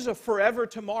 There is a forever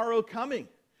tomorrow coming,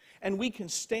 and we can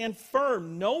stand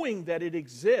firm knowing that it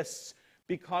exists,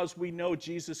 because we know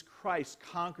Jesus Christ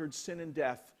conquered sin and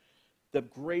death, the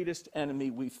greatest enemy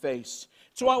we face.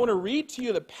 So I want to read to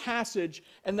you the passage,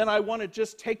 and then I want to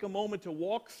just take a moment to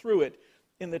walk through it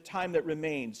in the time that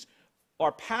remains.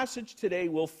 Our passage today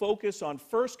will focus on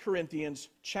 1 Corinthians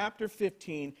chapter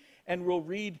 15, and we'll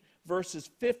read verses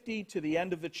 50 to the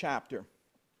end of the chapter.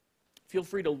 Feel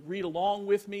free to read along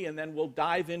with me, and then we'll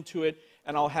dive into it,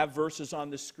 and I'll have verses on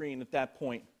the screen at that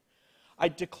point. I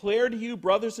declare to you,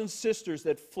 brothers and sisters,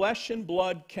 that flesh and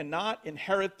blood cannot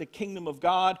inherit the kingdom of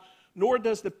God, nor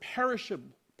does the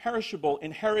perishable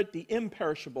inherit the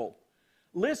imperishable.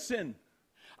 Listen,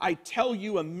 I tell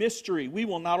you a mystery. We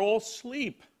will not all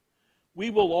sleep.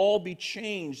 We will all be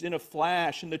changed in a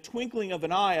flash, in the twinkling of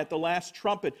an eye at the last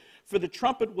trumpet. For the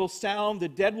trumpet will sound, the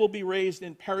dead will be raised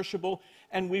imperishable,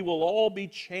 and we will all be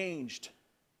changed.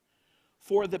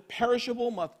 For the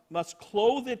perishable must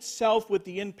clothe itself with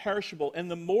the imperishable, and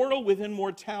the mortal with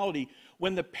immortality.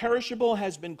 When the perishable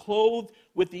has been clothed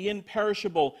with the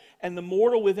imperishable, and the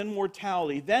mortal with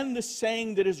immortality, then the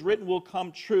saying that is written will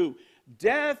come true.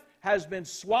 Death has been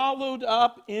swallowed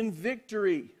up in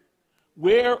victory.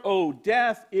 Where, O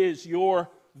death, is your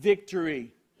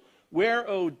victory? Where,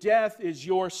 O death, is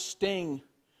your sting?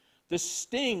 The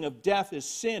sting of death is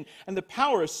sin, and the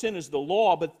power of sin is the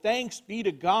law. But thanks be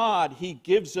to God, He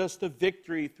gives us the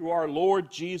victory through our Lord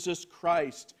Jesus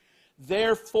Christ.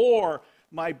 Therefore,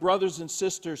 my brothers and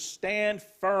sisters, stand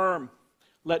firm.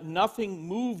 Let nothing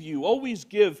move you. Always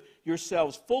give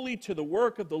yourselves fully to the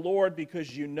work of the Lord,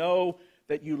 because you know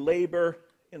that you labor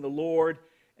in the Lord,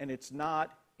 and it's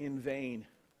not in vain.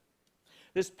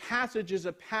 This passage is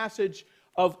a passage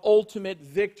of ultimate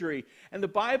victory. And the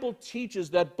Bible teaches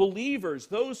that believers,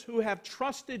 those who have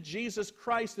trusted Jesus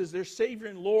Christ as their Savior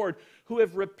and Lord, who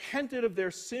have repented of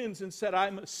their sins and said,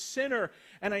 I'm a sinner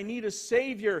and I need a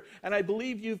Savior, and I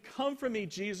believe you've come for me,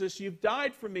 Jesus. You've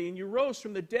died for me and you rose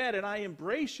from the dead, and I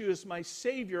embrace you as my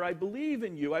Savior. I believe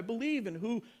in you. I believe in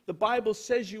who the Bible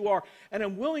says you are, and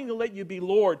I'm willing to let you be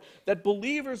Lord. That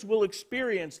believers will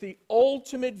experience the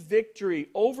ultimate victory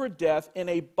over death in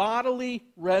a bodily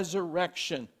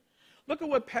resurrection. Look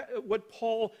at what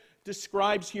Paul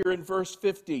describes here in verse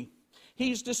 50.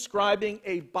 He's describing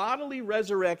a bodily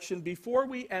resurrection before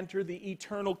we enter the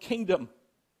eternal kingdom.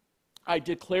 I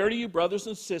declare to you, brothers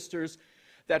and sisters,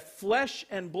 that flesh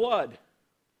and blood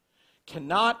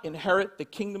cannot inherit the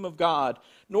kingdom of God,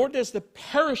 nor does the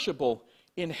perishable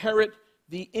inherit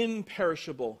the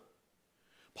imperishable.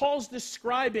 Paul's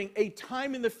describing a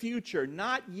time in the future,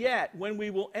 not yet, when we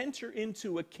will enter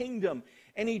into a kingdom,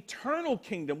 an eternal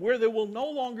kingdom, where there will no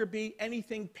longer be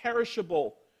anything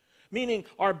perishable, meaning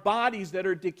our bodies that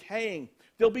are decaying.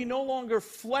 There'll be no longer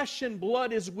flesh and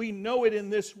blood as we know it in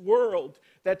this world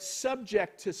that's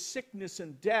subject to sickness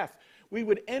and death. We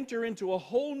would enter into a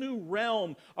whole new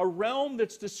realm, a realm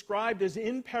that's described as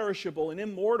imperishable and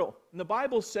immortal. And the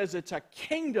Bible says it's a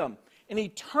kingdom, an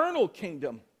eternal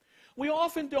kingdom. We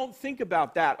often don't think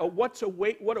about that, or what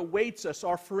awaits us,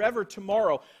 our forever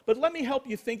tomorrow. But let me help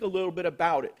you think a little bit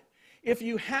about it. If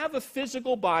you have a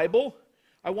physical Bible,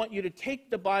 I want you to take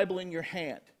the Bible in your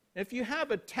hand. If you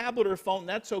have a tablet or phone,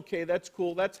 that's okay, that's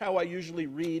cool. That's how I usually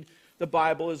read the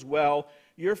Bible as well.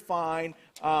 You're fine.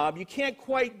 You can't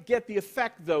quite get the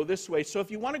effect, though, this way. So if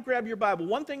you want to grab your Bible,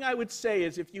 one thing I would say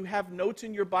is if you have notes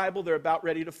in your Bible, they're about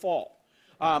ready to fall.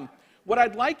 What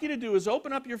I'd like you to do is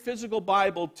open up your physical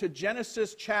Bible to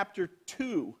Genesis chapter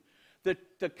 2,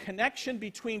 the connection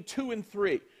between 2 and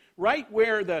 3, right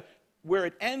where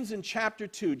it ends in chapter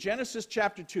 2, Genesis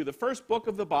chapter 2, the first book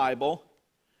of the Bible,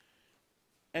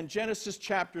 and Genesis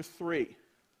chapter 3.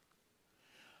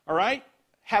 All right?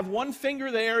 Have one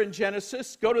finger there in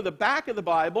Genesis. Go to the back of the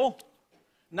Bible,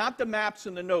 not the maps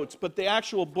and the notes, but the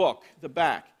actual book, the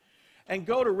back, and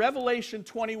go to Revelation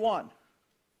 21.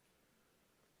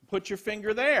 Put your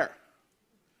finger there.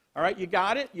 All right, you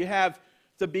got it? You have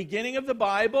the beginning of the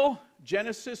Bible,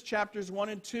 Genesis chapters 1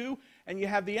 and 2, and you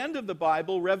have the end of the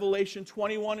Bible, Revelation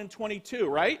 21 and 22,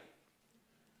 right?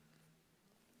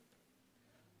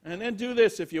 And then do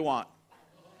this if you want.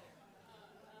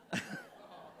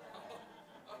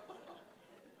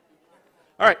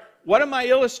 All right, what am I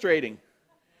illustrating?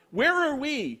 Where are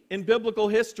we in biblical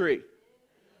history?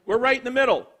 We're right in the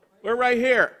middle. We're right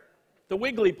here, the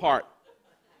wiggly part.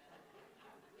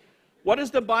 What does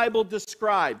the Bible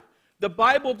describe? The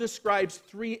Bible describes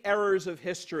 3 eras of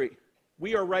history.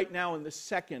 We are right now in the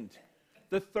second.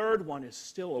 The third one is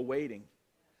still awaiting.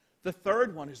 The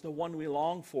third one is the one we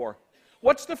long for.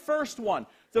 What's the first one?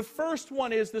 The first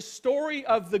one is the story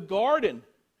of the garden.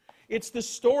 It's the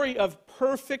story of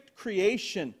perfect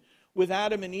creation with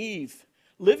Adam and Eve,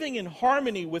 living in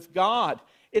harmony with God.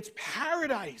 It's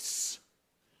paradise.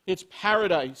 It's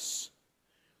paradise.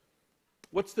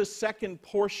 What's the second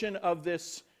portion of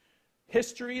this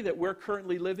history that we're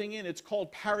currently living in? It's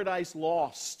called Paradise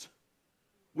Lost.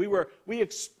 We were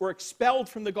expelled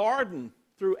from the garden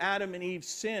through Adam and Eve's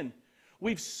sin.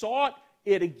 We've sought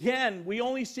it again. We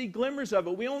only see glimmers of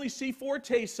it. We only see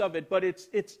foretastes of it, but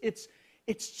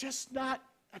it's just not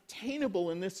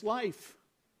attainable in this life.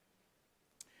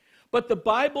 But the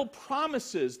Bible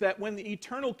promises that when the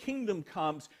eternal kingdom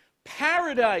comes,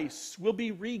 paradise will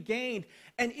be regained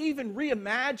and even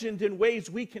reimagined in ways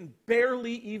we can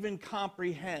barely even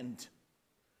comprehend.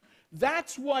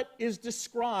 That's what is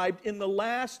described in the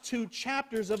last 2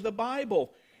 chapters of the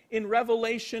Bible, in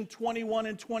Revelation 21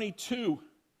 and 22.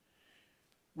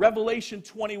 Revelation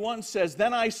 21 says,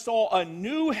 "Then I saw a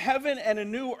new heaven and a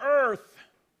new earth."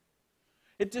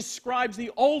 It describes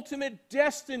the ultimate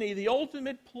destiny, the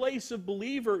ultimate place of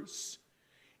believers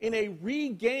in a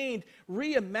regained,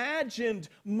 reimagined,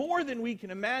 more than we can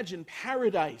imagine,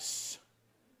 paradise.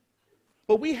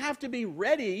 But we have to be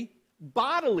ready,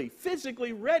 bodily,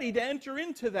 physically ready to enter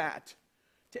into that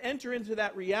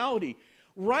reality.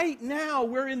 Right now,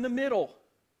 we're in the middle.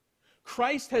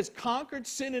 Christ has conquered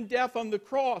sin and death on the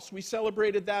cross. We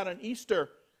celebrated that on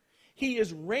Easter. He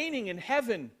is reigning in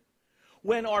heaven.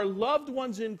 When our loved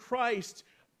ones in Christ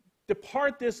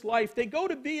depart this life, they go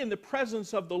to be in the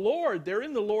presence of the Lord. They're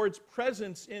in the Lord's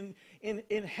presence in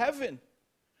heaven.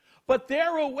 But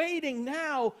they're awaiting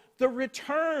now the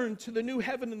return to the new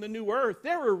heaven and the new earth.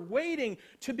 They're awaiting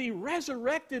to be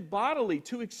resurrected bodily,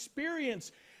 to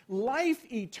experience life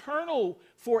eternal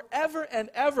forever and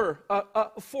ever,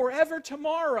 forever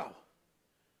tomorrow.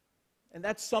 And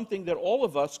that's something that all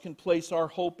of us can place our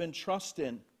hope and trust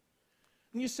in.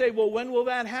 And you say, well, when will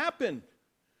that happen?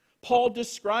 Paul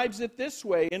describes it this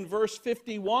way in verse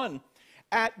 51.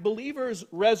 At believers'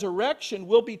 resurrection,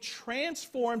 will be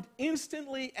transformed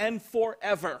instantly and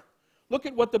forever. Look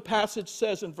at what the passage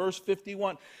says in verse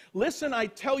 51. Listen, I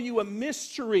tell you a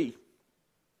mystery.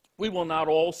 We will not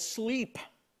all sleep,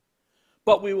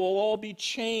 but we will all be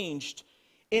changed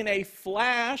in a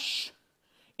flash,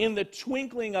 in the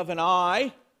twinkling of an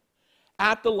eye,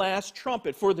 at the last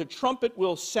trumpet. For the trumpet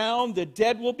will sound, the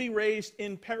dead will be raised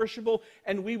imperishable,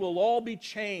 and we will all be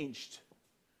changed.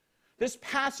 This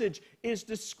passage is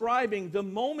describing the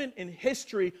moment in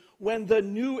history when the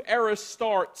new era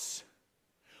starts,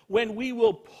 when we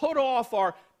will put off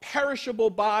our perishable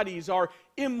bodies, our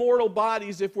immortal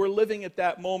bodies if we're living at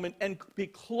that moment, and be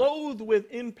clothed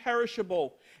with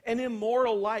imperishable and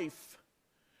immortal life,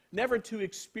 never to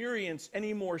experience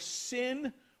any more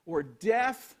sin or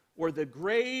death or the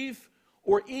grave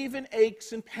or even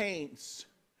aches and pains.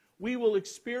 We will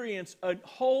experience a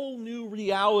whole new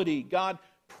reality. God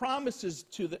promises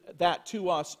that to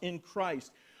us in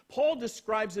Christ. Paul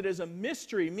describes it as a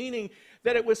mystery, meaning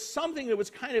that it was something that was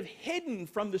kind of hidden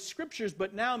from the Scriptures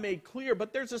but now made clear.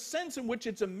 But there's a sense in which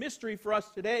it's a mystery for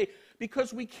us today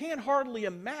because we can't hardly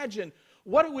imagine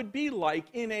what it would be like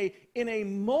in a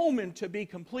moment to be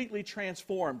completely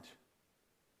transformed.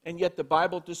 And yet the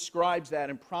Bible describes that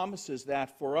and promises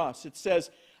that for us. It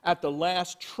says, at the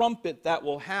last trumpet that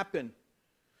will happen.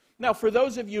 Now, for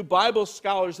those of you Bible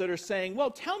scholars that are saying, well,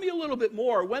 tell me a little bit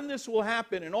more when this will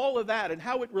happen and all of that and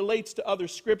how it relates to other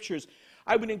scriptures,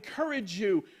 I would encourage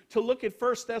you to look at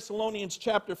 1 Thessalonians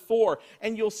chapter 4,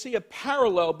 and you'll see a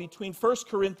parallel between 1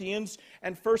 Corinthians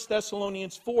and 1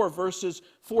 Thessalonians 4, verses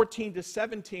 14 to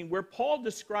 17, where Paul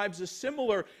describes a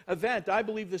similar event, I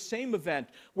believe the same event,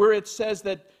 where it says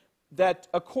that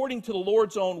according to the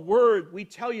Lord's own word, we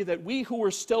tell you that we who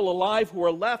are still alive, who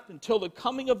are left until the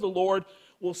coming of the Lord,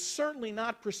 will certainly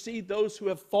not precede those who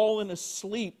have fallen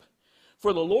asleep.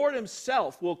 For the Lord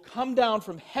himself will come down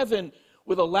from heaven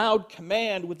with a loud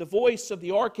command, with the voice of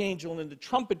the archangel and the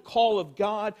trumpet call of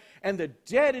God, and the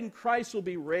dead in Christ will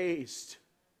be raised.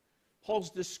 Paul's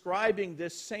describing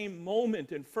this same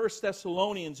moment in 1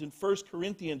 Thessalonians and 1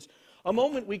 Corinthians, a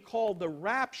moment we call the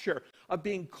rapture, of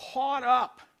being caught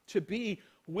up to be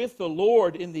with the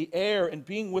Lord in the air and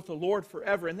being with the Lord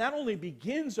forever. And that only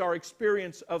begins our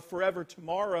experience of forever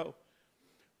tomorrow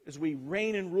as we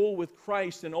reign and rule with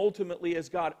Christ, and ultimately as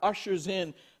God ushers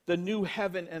in the new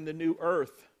heaven and the new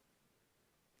earth.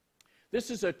 This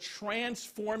is a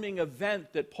transforming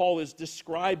event that Paul is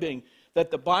describing, that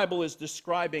the Bible is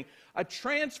describing. A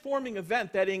transforming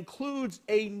event that includes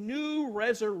a new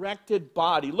resurrected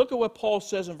body. Look at what Paul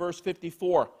says in verse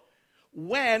 54.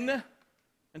 When,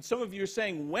 and some of you are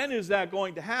saying, when is that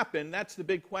going to happen? That's the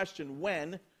big question,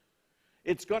 when.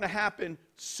 It's going to happen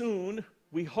soon.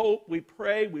 We hope, we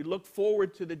pray, we look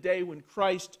forward to the day when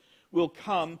Christ will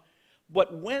come.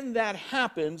 But when that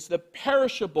happens, the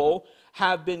perishable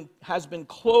has been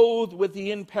clothed with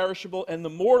the imperishable, and the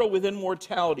mortal with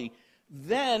immortality.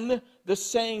 Then the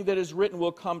saying that is written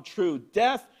will come true.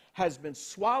 Death has been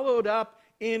swallowed up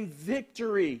in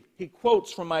victory. He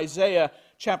quotes from Isaiah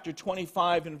chapter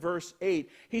 25 and verse 8.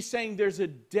 He's saying there's a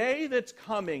day that's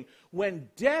coming when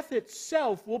death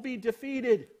itself will be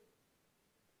defeated.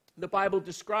 The Bible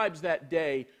describes that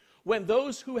day when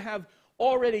those who have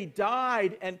already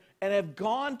died and have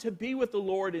gone to be with the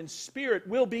Lord in spirit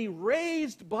will be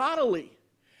raised bodily.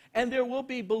 And there will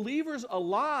be believers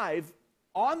alive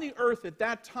on the earth at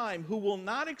that time who will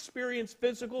not experience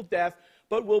physical death,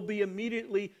 but will be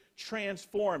immediately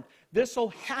transformed. This will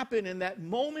happen in that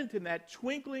moment, in that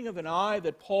twinkling of an eye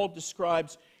that Paul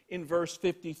describes in verse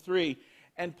 53.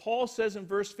 And Paul says in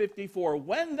verse 54,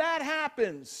 when that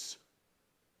happens,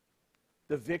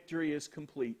 the victory is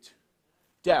complete.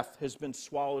 Death has been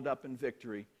swallowed up in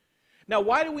victory. Now,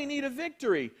 why do we need a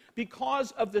victory?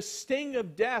 Because of the sting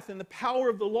of death and the power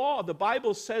of the law. The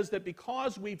Bible says that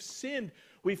because we've sinned,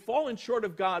 we've fallen short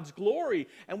of God's glory,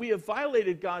 and we have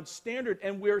violated God's standard,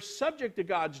 and we're subject to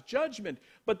God's judgment.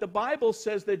 But the Bible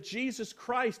says that Jesus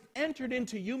Christ entered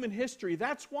into human history.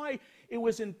 That's why it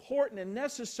was important and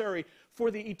necessary for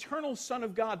the eternal Son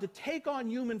of God to take on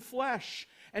human flesh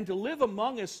and to live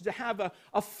among us, to have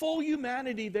a full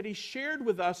humanity that he shared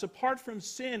with us apart from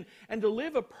sin, and to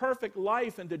live a perfect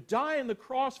life and to die on the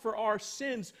cross for our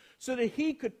sins so that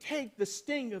he could take the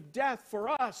sting of death for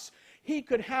us. He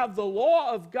could have the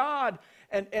law of God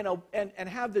and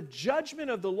have the judgment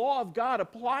of the law of God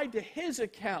applied to his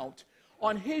account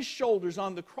on his shoulders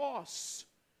on the cross.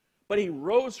 But he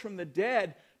rose from the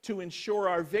dead to ensure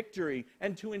our victory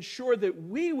and to ensure that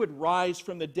we would rise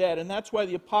from the dead. And that's why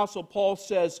the Apostle Paul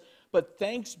says, But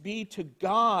thanks be to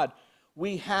God,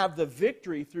 we have the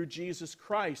victory through Jesus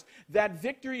Christ. That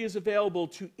victory is available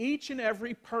to each and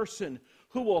every person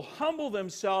who will humble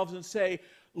themselves and say,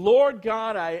 Lord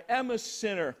God, I am a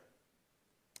sinner,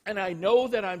 and I know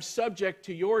that I'm subject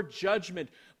to your judgment,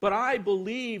 but I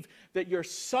believe that your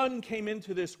Son came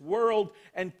into this world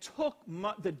and took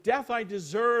the death I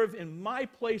deserve in my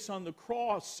place on the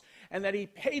cross, and that he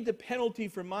paid the penalty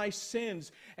for my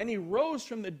sins, and he rose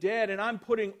from the dead, and I'm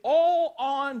putting all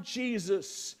on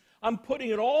Jesus. I'm putting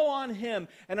it all on him,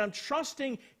 and I'm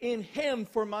trusting in him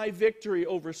for my victory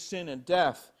over sin and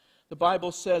death. The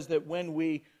Bible says that when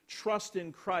we trust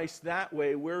in Christ that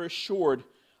way, we're assured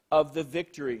of the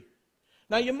victory.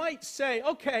 Now you might say,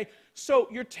 okay, so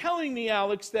you're telling me,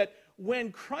 Alex, that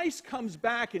when Christ comes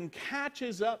back and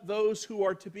catches up those who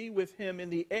are to be with him in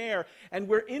the air, and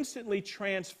we're instantly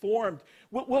transformed,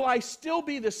 will I still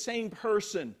be the same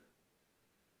person?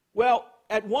 Well,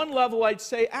 at one level, I'd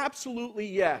say absolutely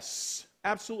yes.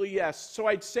 Absolutely yes. So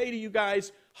I'd say to you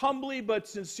guys, humbly but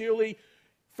sincerely,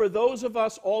 for those of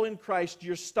us all in Christ,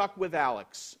 you're stuck with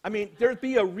Alex. I mean, there'd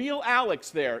be a real Alex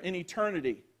there in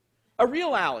eternity. A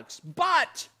real Alex.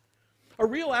 But a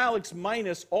real Alex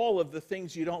minus all of the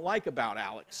things you don't like about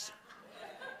Alex.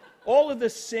 All of the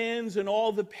sins and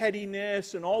all the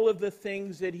pettiness and all of the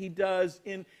things that he does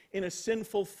in a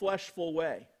sinful, fleshful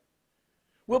way.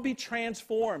 We'll be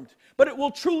transformed. But it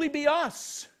will truly be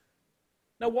us.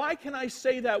 Now, why can I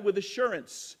say that with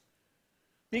assurance?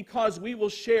 Because we will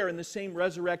share in the same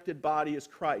resurrected body as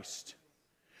Christ.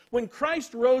 When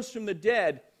Christ rose from the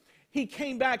dead, he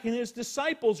came back and his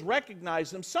disciples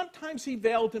recognized him. Sometimes he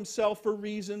veiled himself for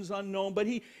reasons unknown, but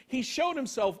he showed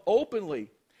himself openly.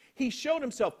 He showed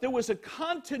himself. There was a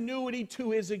continuity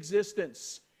to his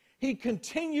existence. He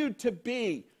continued to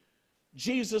be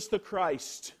Jesus the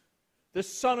Christ, the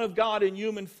Son of God in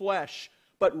human flesh,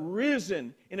 but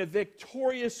risen in a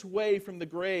victorious way from the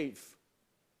grave.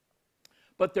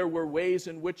 But there were ways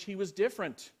in which he was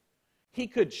different. He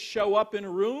could show up in a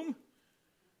room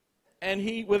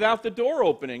and without the door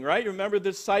opening, right? Remember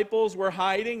the disciples were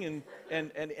hiding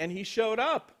and he showed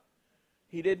up.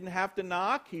 He didn't have to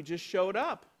knock, he just showed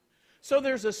up. So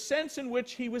there's a sense in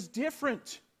which he was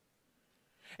different.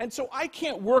 And so I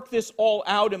can't work this all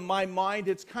out in my mind.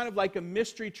 It's kind of like a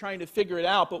mystery trying to figure it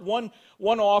out. But one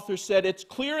author said, it's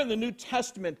clear in the New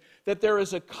Testament that there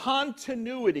is a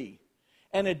continuity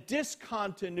and a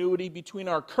discontinuity between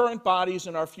our current bodies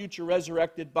and our future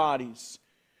resurrected bodies.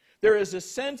 There is a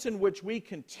sense in which we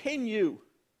continue,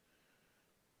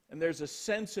 and there's a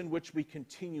sense in which we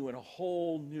continue in a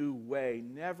whole new way,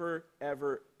 never,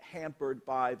 ever hampered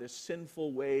by the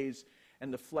sinful ways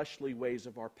and the fleshly ways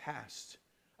of our past.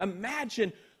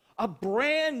 Imagine a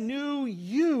brand new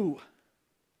you.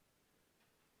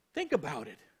 Think about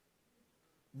it.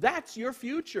 That's your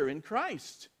future in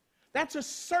Christ. That's a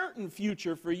certain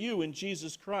future for you in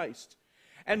Jesus Christ.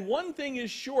 And one thing is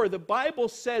sure, the Bible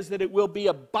says that it will be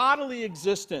a bodily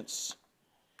existence.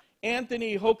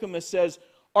 Anthony Hoekema says,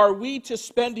 are we to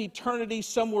spend eternity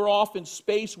somewhere off in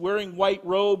space wearing white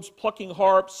robes, plucking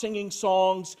harps, singing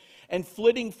songs, and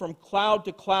flitting from cloud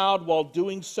to cloud while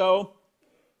doing so?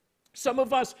 Some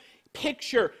of us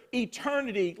picture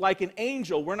eternity like an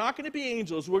angel. We're not going to be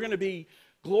angels. We're going to be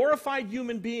glorified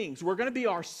human beings. We're going to be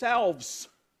ourselves.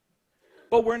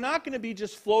 But we're not going to be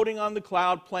just floating on the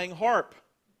cloud playing harp.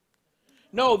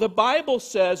 No, the Bible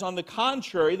says, on the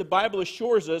contrary, the Bible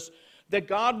assures us that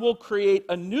God will create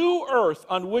a new earth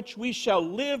on which we shall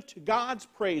live to God's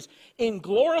praise in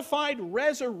glorified,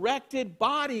 resurrected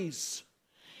bodies.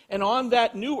 And on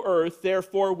that new earth,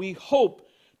 therefore, we hope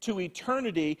to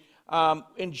eternity,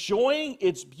 enjoying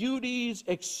its beauties,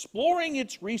 exploring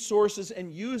its resources,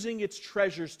 and using its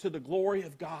treasures to the glory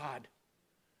of God.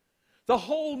 The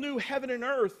whole new heaven and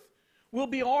earth will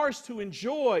be ours to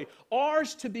enjoy,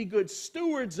 ours to be good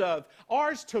stewards of,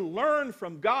 ours to learn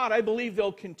from God. I believe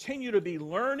there'll continue to be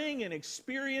learning and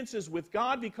experiences with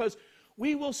God because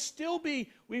we will still be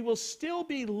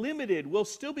limited. We'll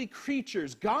still be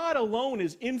creatures. God alone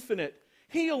is infinite.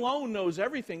 He alone knows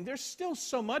everything. There's still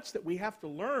so much that we have to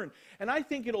learn. And I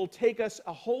think it'll take us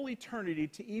a whole eternity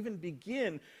to even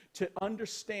begin to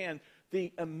understand the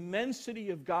immensity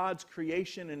of God's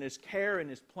creation and His care and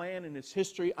His plan and His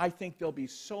history. I think there'll be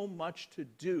so much to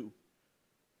do.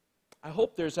 I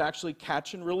hope there's actually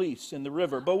catch and release in the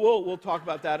river, but we'll talk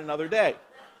about that another day.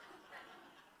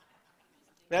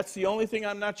 That's the only thing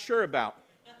I'm not sure about.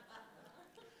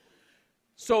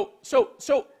 So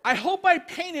I hope I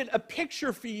painted a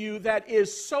picture for you that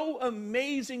is so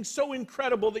amazing, so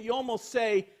incredible that you almost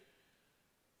say,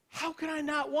 how can I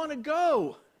not want to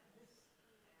go?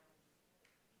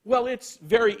 Well, it's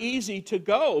very easy to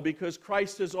go because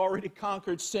Christ has already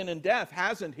conquered sin and death,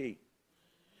 hasn't he?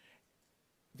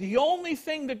 The only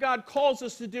thing that God calls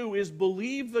us to do is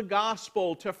believe the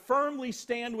gospel, to firmly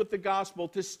stand with the gospel,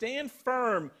 to stand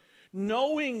firm,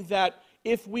 knowing that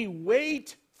if we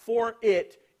wait for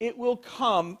it, it will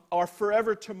come. Our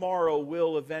forever tomorrow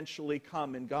will eventually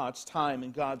come in God's time,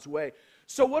 in God's way.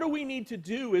 So what do we need to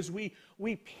do is we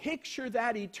picture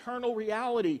that eternal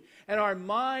reality, and our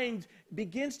mind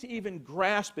begins to even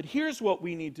grasp it. Here's what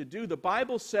we need to do. The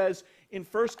Bible says in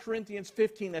 1 Corinthians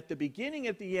 15, at the beginning,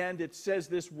 at the end, it says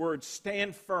this word,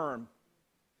 stand firm.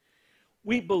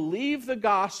 We believe the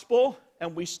gospel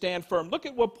and we stand firm. Look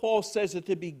at what Paul says at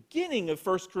the beginning of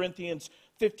 1 Corinthians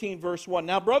 15, verse 1.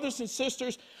 Now, brothers and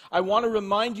sisters, I want to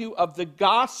remind you of the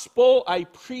gospel I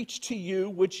preached to you,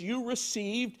 which you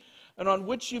received, and on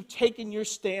which you've taken your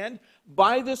stand.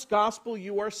 By this gospel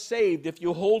you are saved, if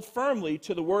you hold firmly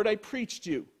to the word I preached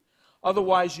you.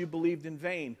 Otherwise you believed in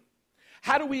vain.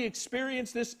 How do we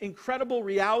experience this incredible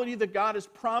reality that God has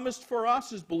promised for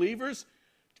us as believers?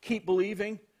 Keep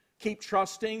believing, keep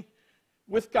trusting.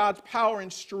 With God's power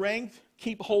and strength,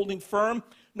 keep holding firm.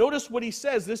 Notice what he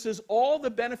says. This is all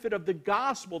the benefit of the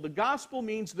gospel. The gospel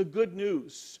means the good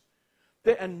news.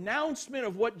 The announcement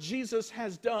of what Jesus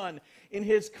has done in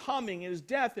his coming, in his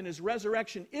death, in his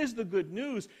resurrection is the good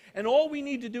news. And all we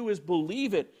need to do is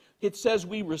believe it. It says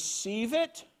we receive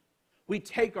it. We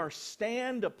take our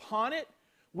stand upon it.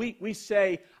 We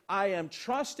say, I am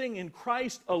trusting in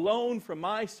Christ alone for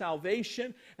my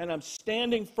salvation, and I'm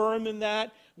standing firm in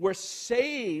that. We're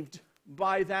saved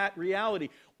by that reality.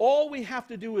 All we have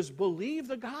to do is believe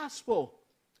the gospel.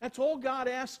 That's all God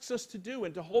asks us to do,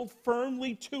 and to hold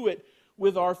firmly to it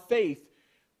with our faith.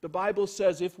 The Bible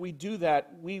says if we do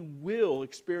that, we will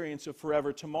experience a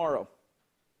forever tomorrow.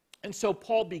 And so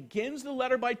Paul begins the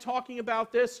letter by talking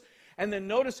about this, and then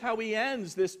notice how he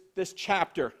ends this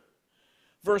chapter.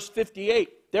 Verse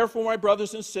 58, therefore, my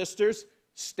brothers and sisters,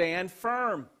 stand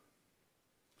firm.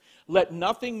 Let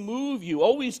nothing move you.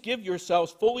 Always give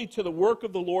yourselves fully to the work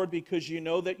of the Lord, because you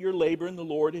know that your labor in the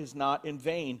Lord is not in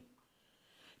vain.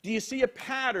 Do you see a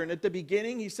pattern? At the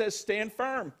beginning, he says, stand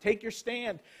firm. Take your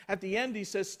stand. At the end, he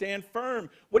says, stand firm.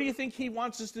 What do you think he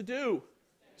wants us to do?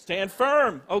 Stand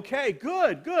firm. Okay,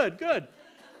 good.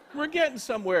 We're getting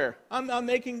somewhere. I'm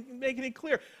making it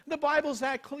clear. The Bible's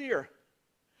that clear.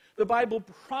 The Bible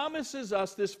promises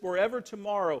us this forever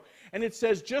tomorrow. And it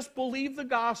says, just believe the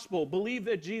gospel. Believe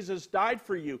that Jesus died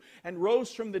for you and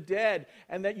rose from the dead,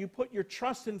 and that you put your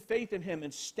trust and faith in him,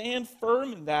 and stand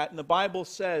firm in that. And the Bible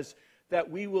says that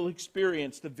we will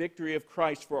experience the victory of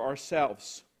Christ for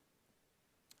ourselves.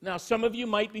 Now, some of you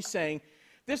might be saying,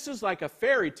 this is like a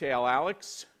fairy tale,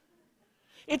 Alex.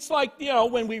 It's like,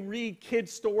 when we read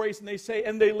kids' stories and they say,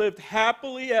 and they lived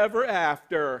happily ever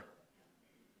after.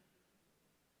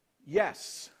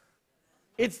 Yes,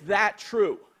 it's that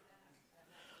true.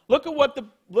 Look at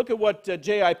what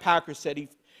J.I. Packer said.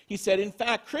 He said, in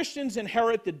fact, Christians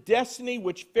inherit the destiny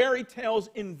which fairy tales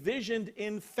envisioned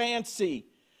in fancy.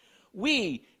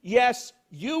 We, yes,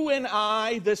 you and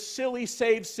I, the silly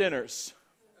saved sinners,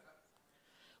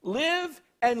 live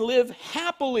and live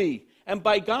happily, and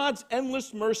by God's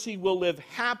endless mercy will live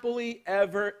happily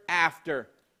ever after,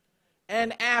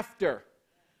 and after,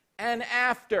 and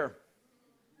after,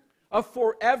 a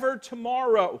forever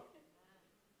tomorrow,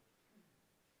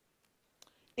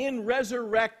 in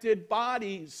resurrected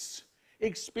bodies,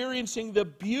 experiencing the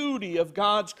beauty of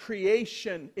God's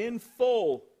creation in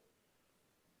full.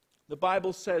 The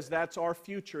Bible says that's our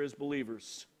future as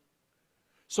believers.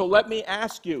 So let me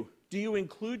ask you, do you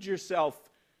include yourself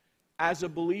as a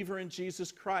believer in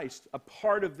Jesus Christ, a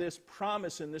part of this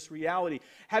promise and this reality?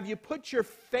 Have you put your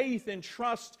faith and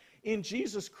trust in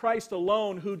Jesus Christ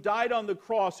alone, who died on the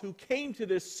cross, who came to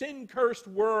this sin-cursed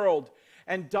world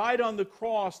and died on the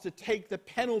cross to take the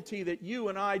penalty that you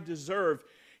and I deserve?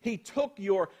 He took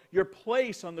your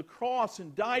place on the cross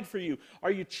and died for you. Are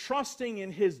you trusting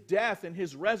in his death and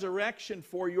his resurrection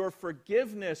for your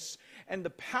forgiveness and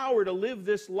the power to live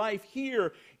this life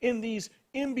here in these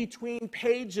in-between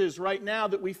pages right now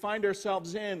that we find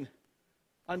ourselves in,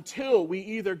 until we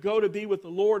either go to be with the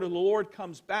Lord or the Lord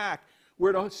comes back?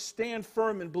 We're to stand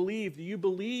firm and believe. Do you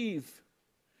believe?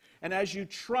 And as you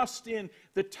trust in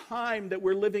the time that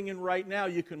we're living in right now,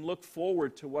 you can look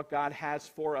forward to what God has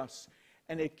for us,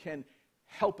 and it can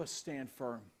help us stand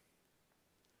firm.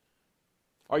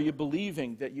 Are you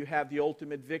believing that you have the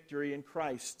ultimate victory in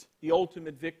Christ, the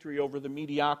ultimate victory over the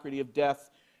mediocrity of death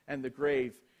and the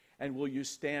grave? And will you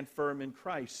stand firm in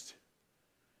Christ?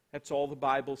 That's all the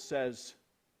Bible says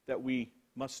that we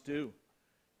must do.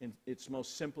 In its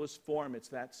most simplest form, it's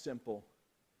that simple.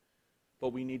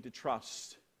 but we need to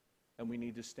trust and we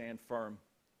need to stand firm.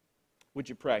 Would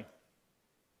you pray?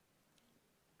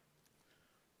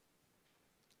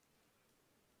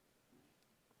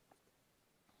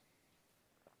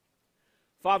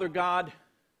 Father God,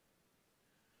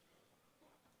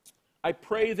 I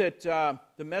pray that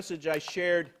the message I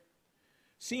shared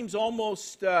seems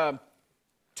almost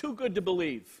too good to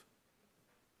believe,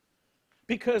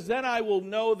 because then I will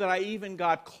know that I even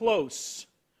got close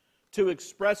to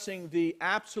expressing the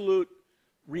absolute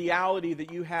reality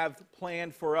that you have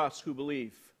planned for us who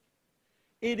believe.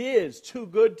 It is too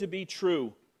good to be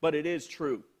true, but it is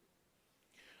true.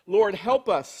 Lord, help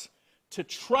us to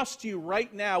trust you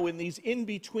right now in these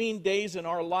in-between days in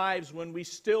our lives when we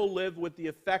still live with the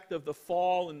effect of the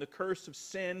fall and the curse of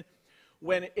sin,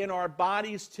 when in our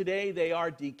bodies today they are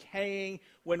decaying,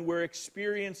 when we're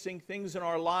experiencing things in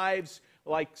our lives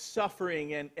like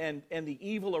suffering and the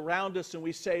evil around us, and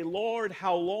we say, Lord,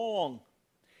 how long?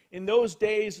 In those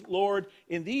days, Lord,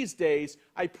 in these days,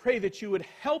 I pray that you would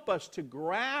help us to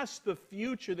grasp the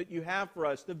future that you have for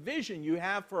us, the vision you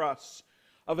have for us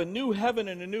of a new heaven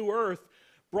and a new earth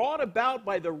brought about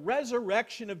by the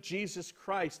resurrection of Jesus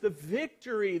Christ, the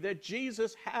victory that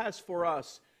Jesus has for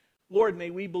us. Lord, may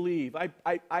we believe.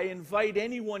 I invite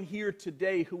anyone here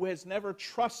today who has never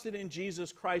trusted in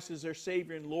Jesus Christ as their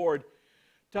Savior and Lord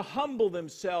to humble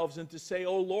themselves and to say,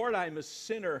 oh Lord, I'm a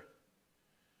sinner.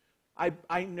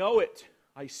 I know it.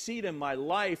 I see it in my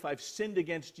life. I've sinned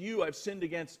against you. I've sinned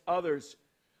against others.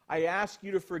 I ask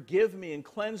you to forgive me and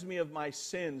cleanse me of my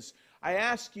sins. I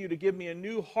ask you to give me a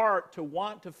new heart to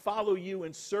want to follow you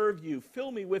and serve you.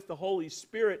 Fill me with the Holy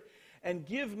Spirit and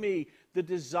give me the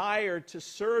desire to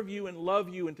serve you and love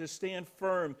you and to stand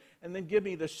firm. And then give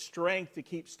me the strength to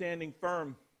keep standing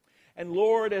firm. And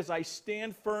Lord, as I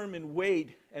stand firm and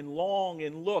wait and long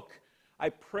and look, I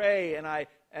pray and I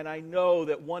know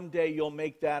that one day you'll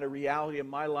make that a reality in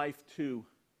my life too.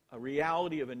 A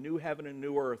reality of a new heaven and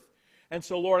new earth. And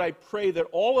so, Lord, I pray that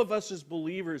all of us as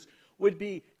believers would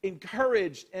be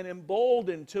encouraged and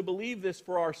emboldened to believe this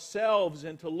for ourselves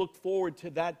and to look forward to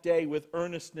that day with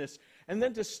earnestness. And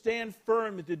then to stand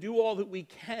firm and to do all that we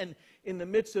can in the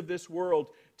midst of this world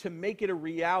to make it a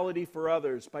reality for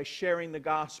others by sharing the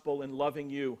gospel and loving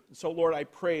you. And so, Lord, I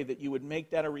pray that you would make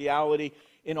that a reality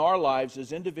in our lives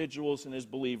as individuals and as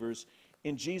believers.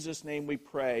 In Jesus' name we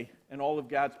pray. And all of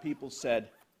God's people said,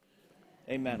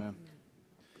 amen. Amen.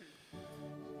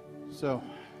 So,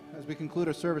 as we conclude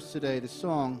our service today, this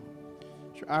song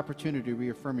is your opportunity to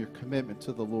reaffirm your commitment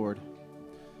to the Lord.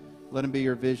 Let him be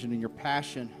your vision and your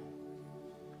passion.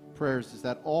 Prayers is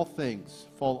that all things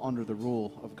fall under the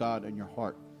rule of God in your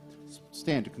heart.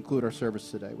 Stand to conclude our service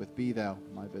today with Be Thou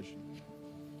My Vision.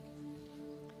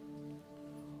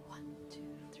 1, 2,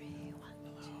 3, 1,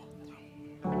 2,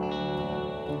 3.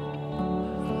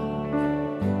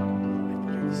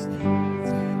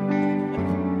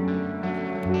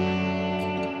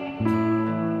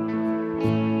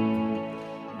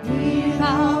 Be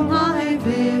thou my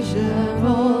vision,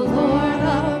 O Lord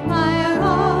of my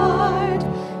heart.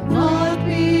 Not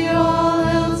be all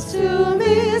else to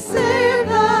me, save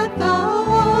that thou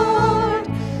art.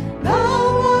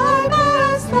 Thou art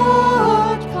my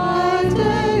thought by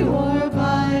day or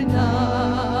by night.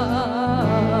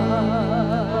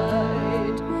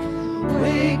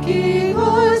 Waking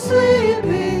or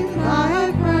sleeping,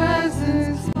 thy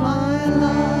presence my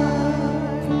light.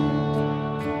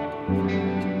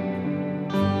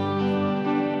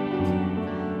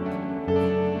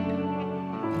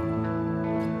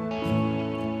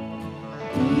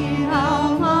 Be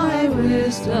thou my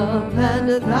wisdom, and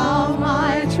thou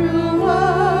my true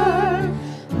word.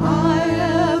 I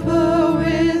ever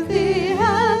with thee,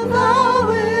 and thou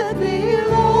with thee,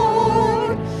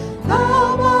 Lord.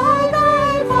 Thou my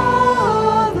thy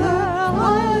Father,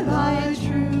 I thy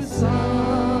true Son.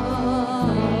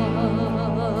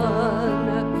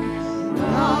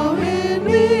 Thou in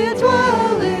me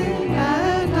dwelling,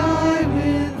 and I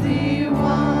with thee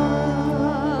one.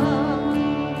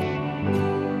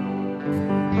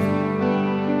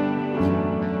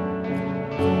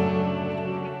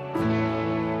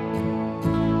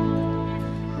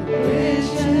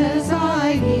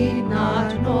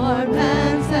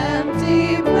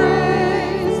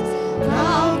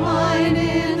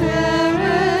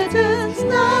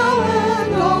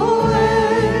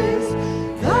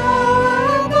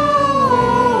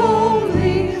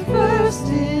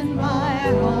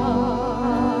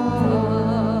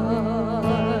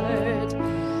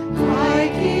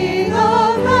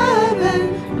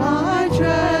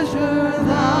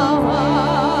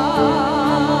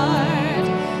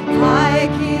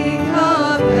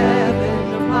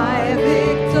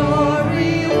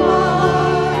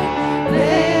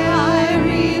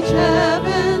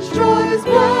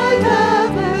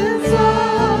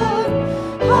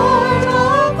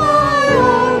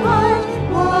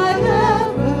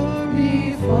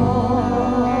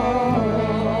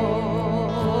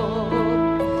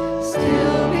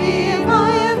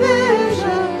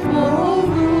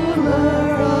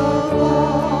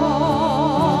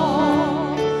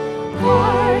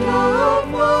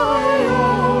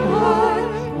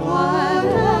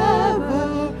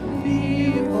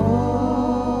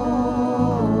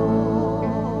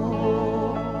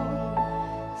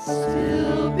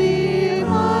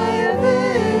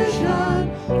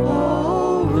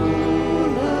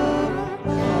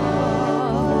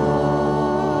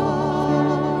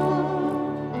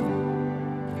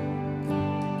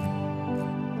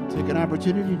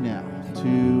 opportunity now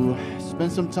to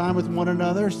spend some time with one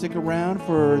another. Stick around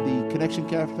for the Connection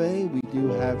Cafe. We do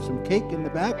have some cake in the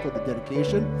back for the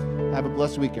dedication. Have a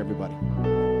blessed week, everybody.